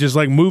said it just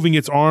like moving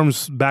its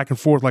arms back and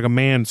forth like a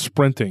man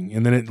sprinting.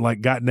 And then it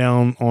like got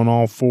down on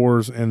all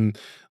fours, and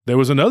there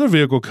was another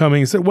vehicle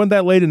coming. It said it wasn't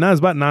that late at night. It was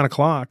about 9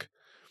 o'clock.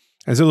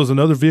 And so there was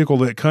another vehicle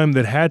that came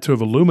that had to have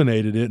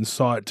illuminated it and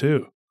saw it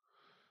too.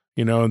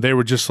 And they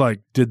were just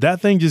like, did that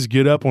thing just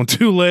get up on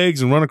two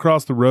legs and run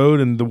across the road?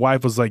 And the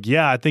wife was like,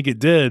 yeah, I think it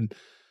did.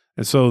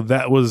 And so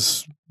that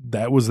was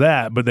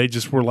that. But they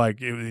just were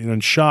like in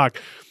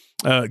shock.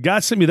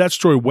 God sent me that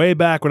story way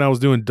back when I was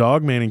doing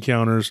Dogman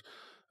encounters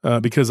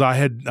because I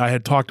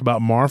had talked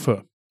about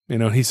Marfa.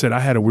 He said,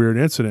 I had a weird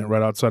incident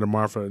right outside of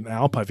Marfa in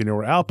Alpine. If you know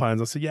where Alpine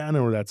is, I said, yeah, I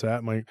know where that's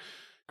at. My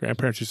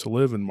grandparents used to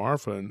live in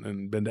Marfa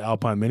and been to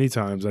Alpine many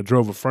times. I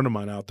drove a friend of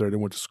mine out there that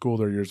went to school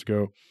there years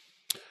ago.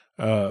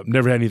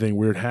 Never had anything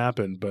weird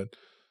happen, but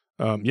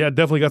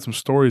definitely got some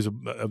stories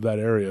of that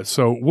area.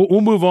 So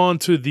we'll move on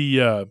to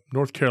the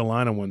North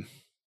Carolina one.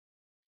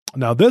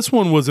 Now, this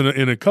one was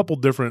in a couple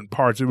different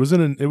parts. It was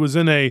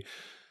in a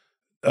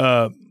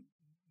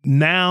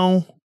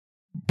now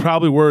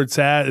probably where it's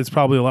at. It's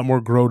probably a lot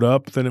more growed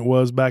up than it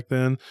was back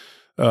then.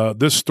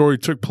 This story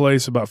took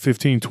place about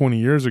 15, 20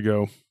 years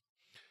ago.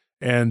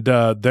 And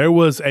there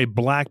was a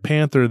Black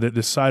Panther that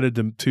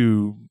decided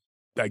to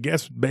I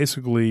guess,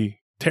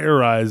 basically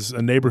terrorize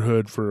a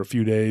neighborhood for a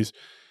few days.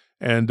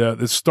 And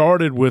it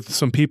started with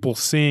some people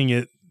seeing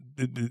it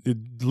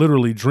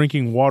literally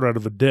drinking water out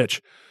of a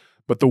ditch.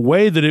 But the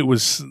way that it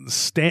was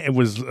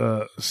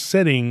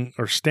sitting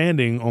or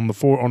standing on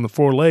the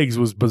four legs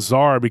was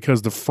bizarre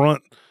because the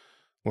front,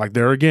 like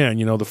there again,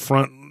 the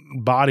front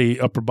body,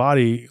 upper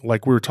body,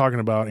 like we were talking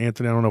about,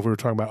 Anthony. I don't know if we were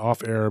talking about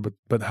off air,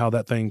 but how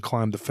that thing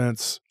climbed the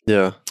fence.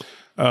 Yeah.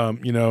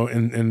 You know,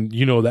 and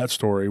you know that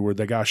story where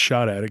the guy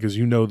shot at it because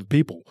you know the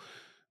people.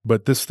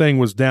 But this thing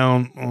was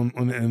down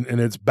and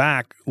its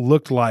back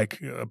looked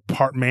like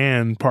part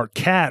man, part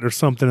cat or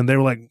something. And they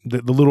were like,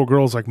 the little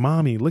girl's like,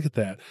 Mommy, look at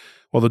that.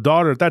 Well, the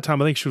daughter at that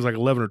time, I think she was like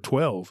 11 or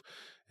 12.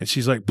 And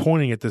she's like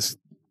pointing at this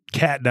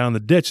cat down the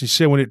ditch. And she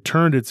said when it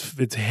turned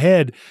its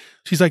head,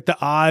 she's like, the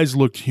eyes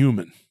looked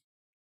human.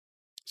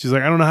 She's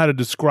like, I don't know how to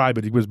describe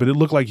it. But it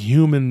looked like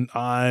human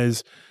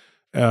eyes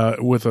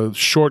with a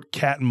short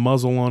cat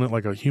muzzle on it,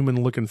 like a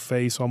human-looking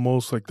face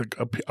almost, like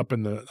up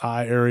in the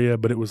eye area,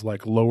 but it was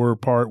like lower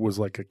part was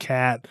like a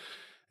cat.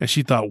 And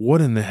she thought,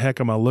 what in the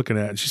heck am I looking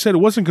at? And she said it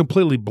wasn't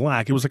completely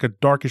black. It was like a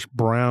darkish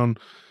brown,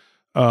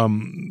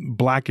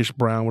 blackish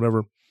brown,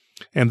 whatever.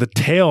 And the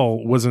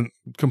tail wasn't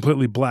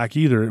completely black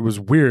either. It was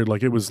weird.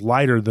 Like it was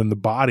lighter than the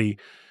body.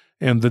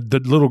 And the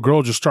little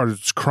girl just started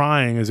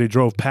crying as they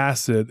drove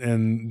past it.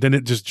 And then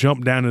it just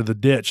jumped down into the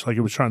ditch like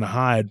it was trying to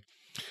hide.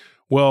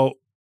 Well,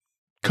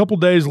 couple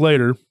days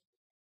later,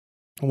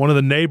 one of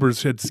the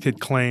neighbors had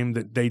claimed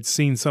that they'd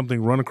seen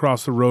something run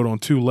across the road on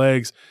two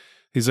legs.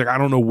 He's like, I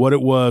don't know what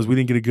it was. We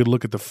didn't get a good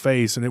look at the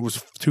face, and it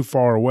was too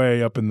far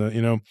away up in the,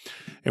 you know.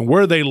 And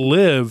where they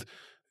live,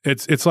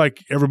 it's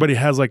like everybody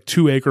has like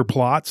 2-acre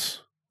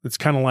plots. It's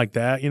kind of like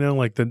that, you know,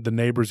 like the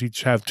neighbors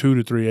each have 2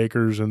 to 3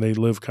 acres, and they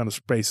live kind of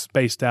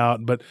spaced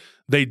out, but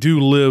they do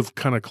live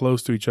kind of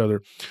close to each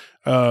other.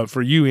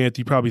 For you,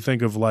 Anthony, you probably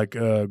think of like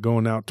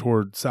going out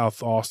toward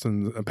South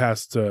Austin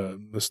past the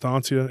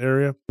Estancia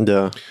area.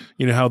 Yeah.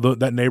 You know how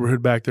that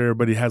neighborhood back there,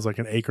 everybody has like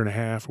an acre and a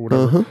half or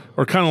whatever,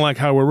 or kind of like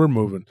how where we're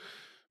moving.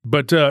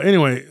 But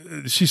anyway,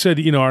 she said,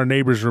 you know, our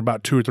neighbors are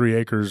about 2 or 3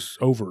 acres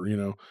over, you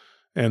know.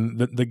 And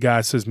the guy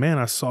says, man,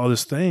 I saw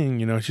this thing,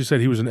 you know. She said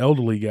he was an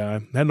elderly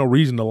guy, had no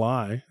reason to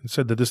lie, and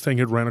said that this thing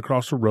had ran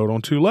across the road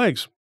on 2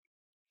 legs.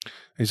 And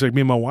he's like,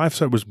 me and my wife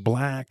said it was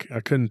black. I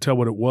couldn't tell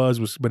what it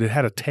was, but it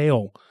had a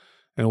tail.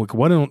 And like,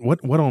 what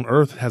on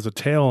earth has a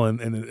tail?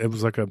 And it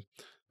was like a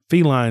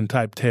feline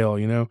type tail,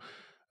 you know,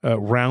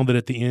 rounded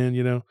at the end,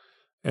 you know,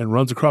 and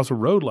runs across a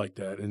road like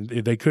that. And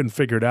they couldn't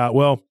figure it out.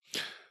 Well,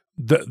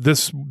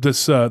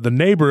 the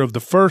neighbor of the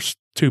first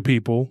 2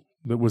 people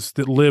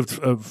that lived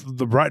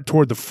right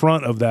toward the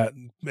front of that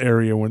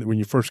area when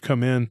you first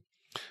come in,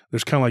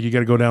 there's kind of like you got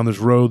to go down this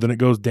road, then it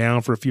goes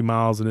down for a few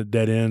miles and it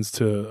dead ends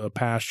to a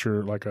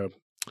pasture, like a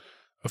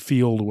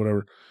field or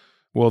whatever.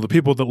 Well, the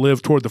people that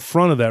live toward the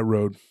front of that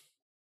road,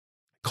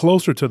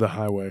 closer to the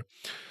highway,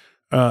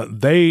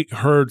 they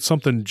heard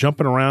something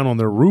jumping around on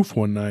their roof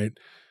one night.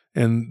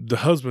 And the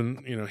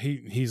husband, you know,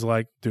 he's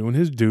like doing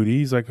his duty.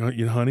 He's like,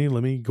 honey,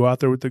 let me go out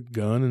there with the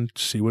gun and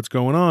see what's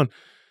going on.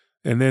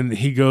 And then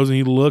he goes and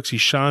he looks, he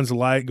shines the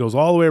light, goes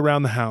all the way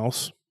around the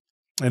house.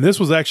 And this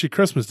was actually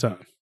Christmas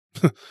time.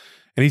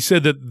 And he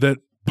said that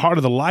part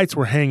of the lights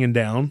were hanging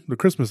down, the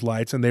Christmas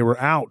lights, and they were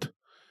out.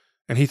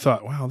 And he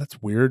thought, wow,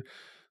 that's weird.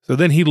 So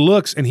then he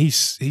looks and he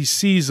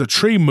sees a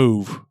tree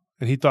move.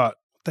 And he thought,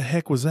 what the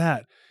heck was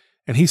that?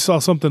 And he saw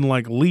something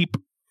like leap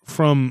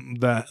from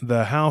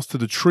the house to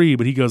the tree.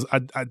 But he goes,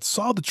 I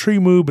saw the tree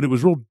move, but it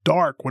was real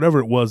dark, whatever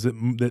it was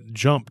that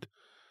jumped.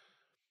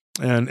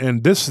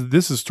 And this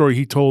is a story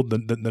he told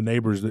the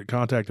neighbors that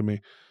contacted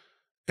me.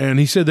 And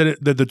he said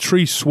that the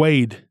tree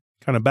swayed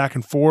kind of back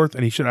and forth.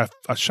 And he said,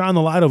 I shine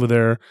the light over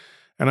there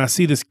and I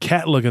see this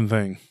cat-looking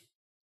thing.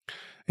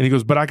 And he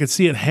goes, but I could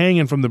see it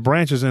hanging from the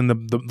branches and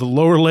the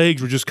lower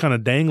legs were just kind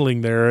of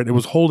dangling there and it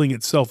was holding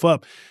itself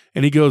up.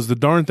 And he goes, the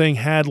darn thing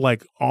had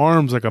like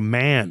arms like a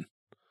man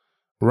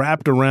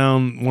wrapped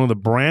around one of the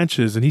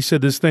branches. And he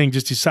said this thing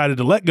just decided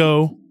to let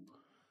go,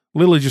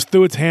 literally just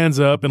threw its hands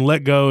up and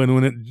let go. And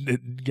when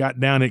it got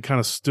down, it kind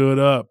of stood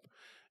up.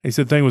 And he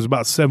said the thing was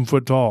about 7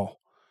 foot tall.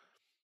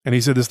 And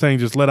he said this thing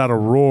just let out a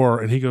roar.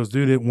 And he goes,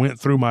 dude, it went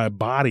through my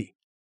body.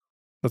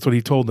 That's what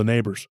he told the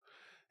neighbors.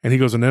 And he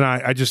goes, and then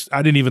I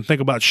didn't even think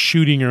about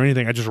shooting or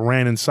anything. I just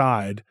ran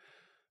inside,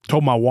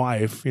 told my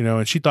wife, you know,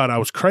 and she thought I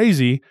was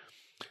crazy.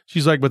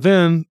 She's like, but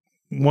then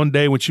one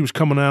day when she was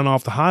coming down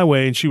off the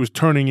highway and she was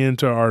turning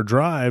into our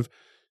drive,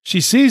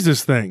 she sees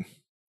this thing.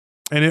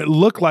 And it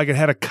looked like it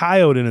had a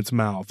coyote in its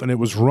mouth and it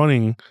was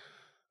running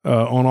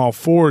on all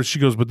fours. She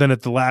goes, but then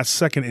at the last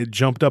second, it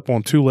jumped up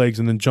on 2 legs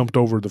and then jumped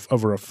over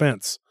a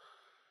fence.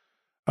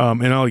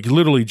 And I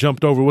literally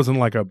jumped over. It wasn't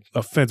like a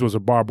fence. It was a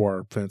barbed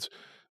wire fence.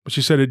 But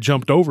she said it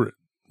jumped over it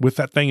with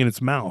that thing in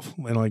its mouth.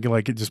 And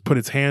like it just put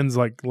its hands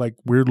like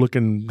weird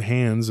looking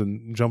hands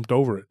and jumped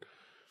over it.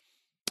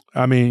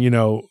 I mean, you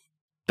know,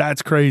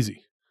 that's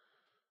crazy.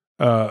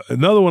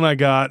 Another one I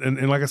got,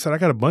 and like I said, I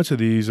got a bunch of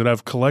these that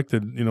I've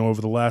collected, you know,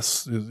 over the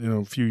last, you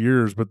know, few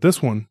years. But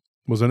this one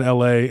was in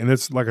LA, and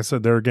it's, like I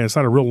said, there again, it's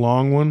not a real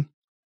long one.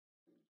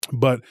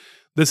 But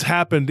this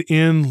happened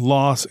in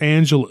Los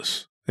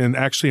Angeles and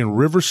actually in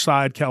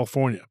Riverside,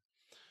 California.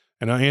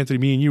 And Anthony,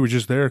 me and you were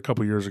just there a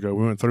couple of years ago.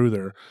 We went through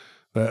there,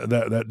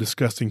 that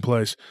disgusting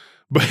place.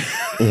 But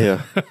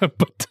yeah,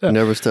 but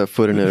never step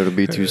foot in it. It'll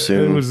be too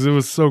soon. It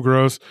was so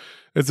gross.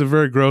 It's a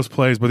very gross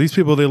place. But these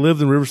people, they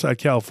lived in Riverside,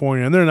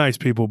 California, and they're nice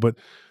people. But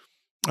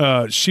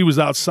she was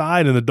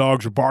outside, and the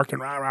dogs were barking,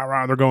 rah, rah,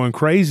 rah. They're going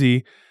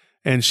crazy.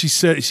 And she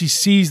said she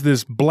sees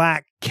this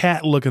black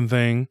cat-looking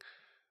thing,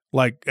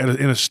 like in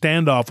a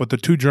standoff with the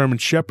 2 German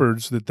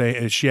shepherds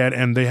that she had,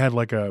 and they had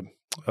like a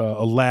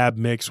lab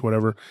mix,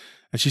 whatever.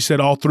 And she said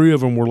all 3 of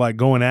them were like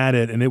going at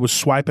it, and it was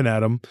swiping at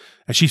them.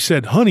 And she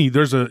said, "Honey,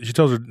 she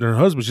tells her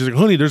husband, she's like,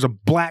 honey, there's a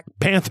black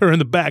panther in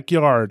the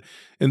backyard,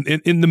 in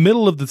the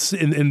middle of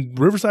in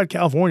Riverside,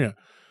 California."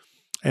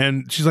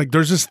 And she's like,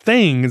 "There's this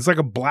thing. It's like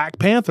a black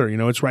panther.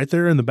 It's right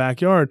there in the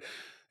backyard."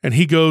 And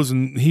he goes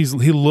and he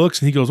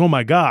looks and he goes, "Oh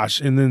my gosh!"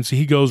 And then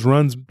he goes,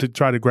 runs to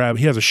try to grab.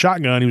 He has a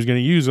shotgun he was going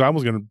to use. I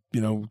was going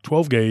to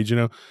 12 gauge,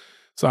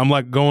 So I'm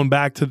like going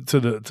back to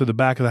the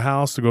back of the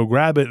house to go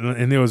grab it,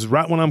 and it was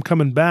right when I'm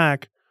coming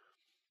back,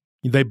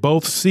 they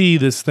both see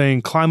this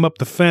thing climb up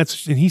the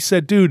fence, and he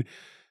said, "Dude,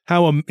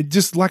 how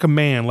just like a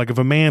man, like if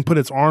a man put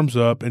its arms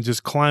up and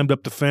just climbed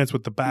up the fence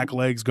with the back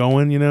legs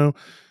going,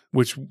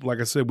 which,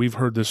 like I said, we've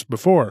heard this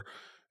before,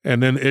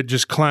 and then it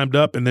just climbed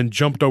up and then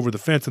jumped over the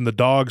fence, and the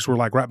dogs were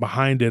like right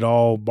behind it,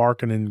 all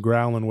barking and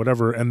growling,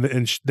 whatever, and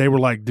they were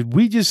like, did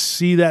we just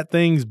see that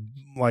thing's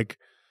like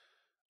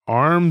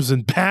arms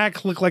and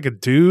back look like a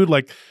dude,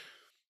 like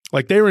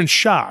they were in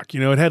shock.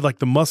 It had like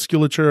the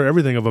musculature,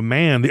 everything of a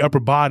man, the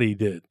upper body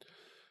did,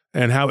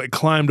 and how it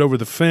climbed over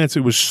the fence.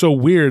 It was so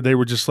weird. They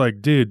were just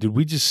like, dude, did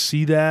we just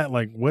see that?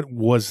 Like, what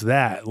was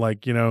that?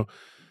 Like,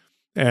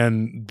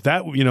 and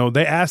that,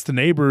 they asked the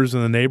neighbors,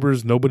 and the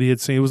neighbors, nobody had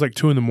seen. It was like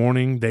 2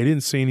 a.m. They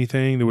didn't see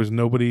anything. There was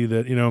nobody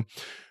that,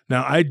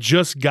 Now, I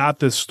just got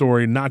this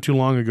story not too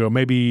long ago,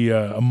 maybe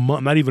a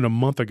month, not even a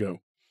month ago.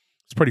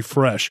 It's pretty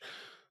fresh.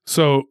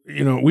 So,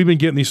 we've been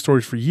getting these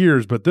stories for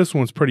years, but this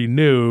one's pretty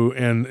new.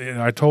 And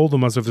I told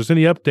them, I said, if there's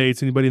any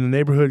updates, anybody in the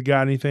neighborhood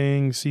got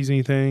anything, sees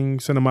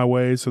anything, send them my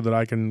way so that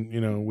I can,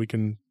 we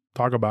can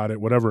talk about it,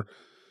 whatever.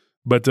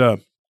 But I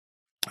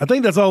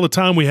think that's all the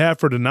time we have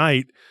for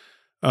tonight.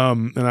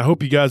 And I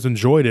hope you guys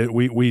enjoyed it.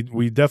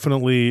 We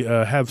definitely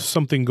have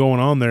something going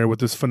on there with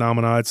this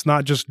phenomena. It's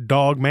not just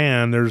dog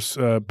man. There's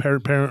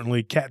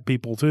apparently cat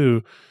people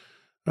too.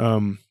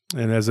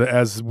 And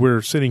as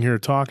we're sitting here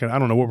talking, I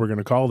don't know what we're going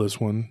to call this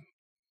one.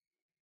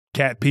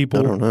 Cat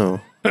people. I don't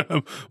know.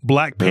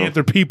 Black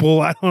Panther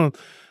people. I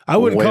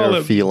wouldn't call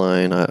it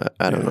feline.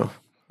 I don't know.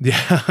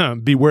 Yeah,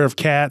 beware of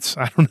cats.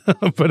 I don't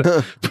know,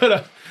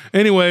 but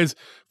anyways,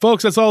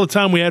 folks, that's all the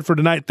time we had for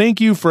tonight. Thank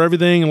you for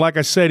everything. And like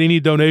I said, any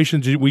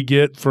donations we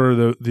get for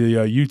the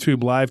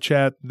YouTube live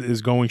chat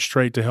is going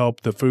straight to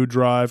help the food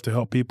drive, to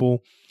help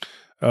people.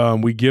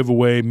 We give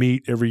away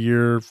meat every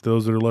year for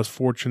those that are less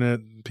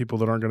fortunate, people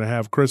that aren't going to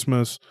have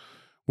Christmas.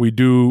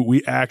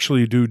 We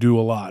actually do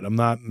a lot. I'm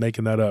not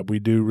making that up. We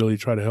do really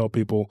try to help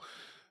people.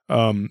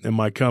 And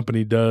my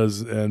company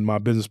does, and my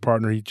business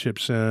partner, he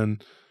chips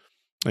in.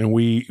 And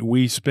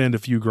we spend a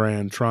few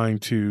grand trying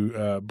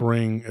to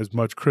bring as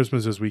much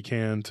Christmas as we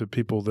can to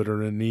people that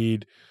are in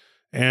need,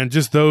 and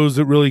just those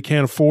that really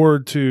can't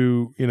afford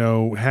to,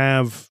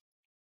 have,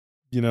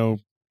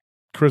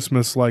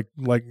 Christmas like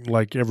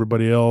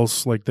everybody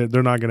else. Like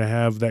they're not going to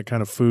have that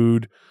kind of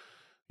food.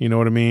 You know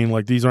what I mean?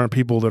 Like these aren't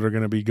people that are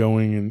going to be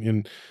going,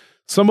 and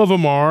some of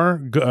them are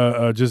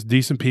just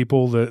decent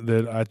people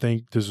that I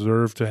think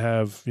deserve to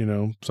have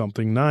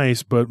something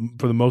nice. But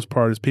for the most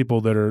part, it's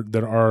people that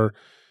are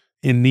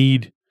in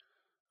need.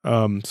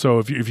 So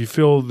if you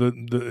feel that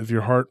if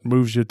your heart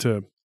moves you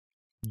to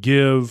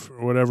give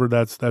or whatever,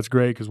 that's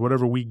great, because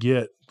whatever we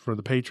get for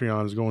the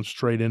Patreon is going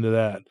straight into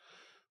that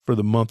for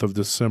the month of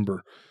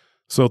December.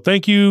 So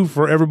thank you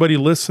for everybody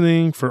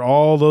listening, for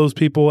all those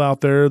people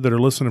out there that are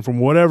listening from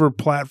whatever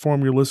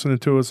platform you're listening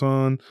to us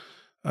on.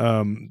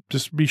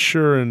 Just be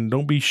sure and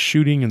don't be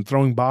shooting and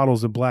throwing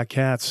bottles at black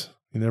cats.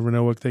 You never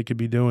know what they could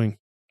be doing.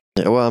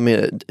 Yeah, well, I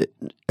mean,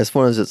 as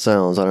fun as it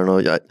sounds, I don't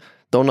know.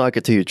 Don't knock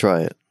it till you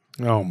try it.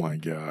 Oh my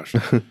gosh.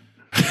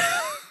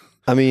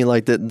 I mean,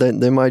 like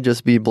they might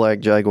just be black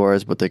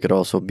jaguars, but they could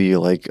also be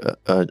like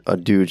a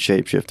dude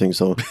shapeshifting.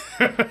 So,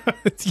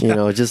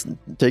 just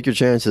take your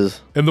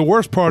chances. And the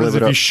worst part is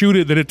if you shoot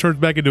it, then it turns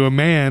back into a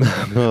man.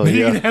 Then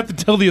you're going to have to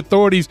tell the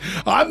authorities,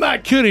 I'm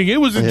not kidding,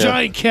 it was a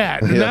giant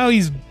cat. And now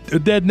he's a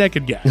dead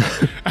naked guy.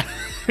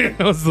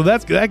 So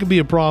that could be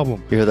a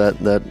problem. You hear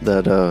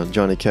that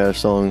Johnny Cash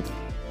song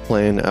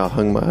playing, I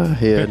hung my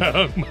head. I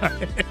hung my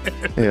head.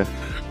 Yeah.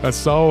 I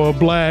saw a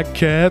black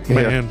cat,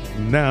 man.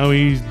 Now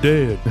he's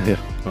dead. Yeah.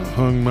 I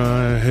hung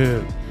my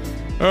head.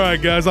 All right,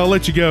 guys, I'll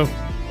let you go.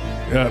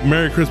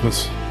 Merry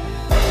Christmas.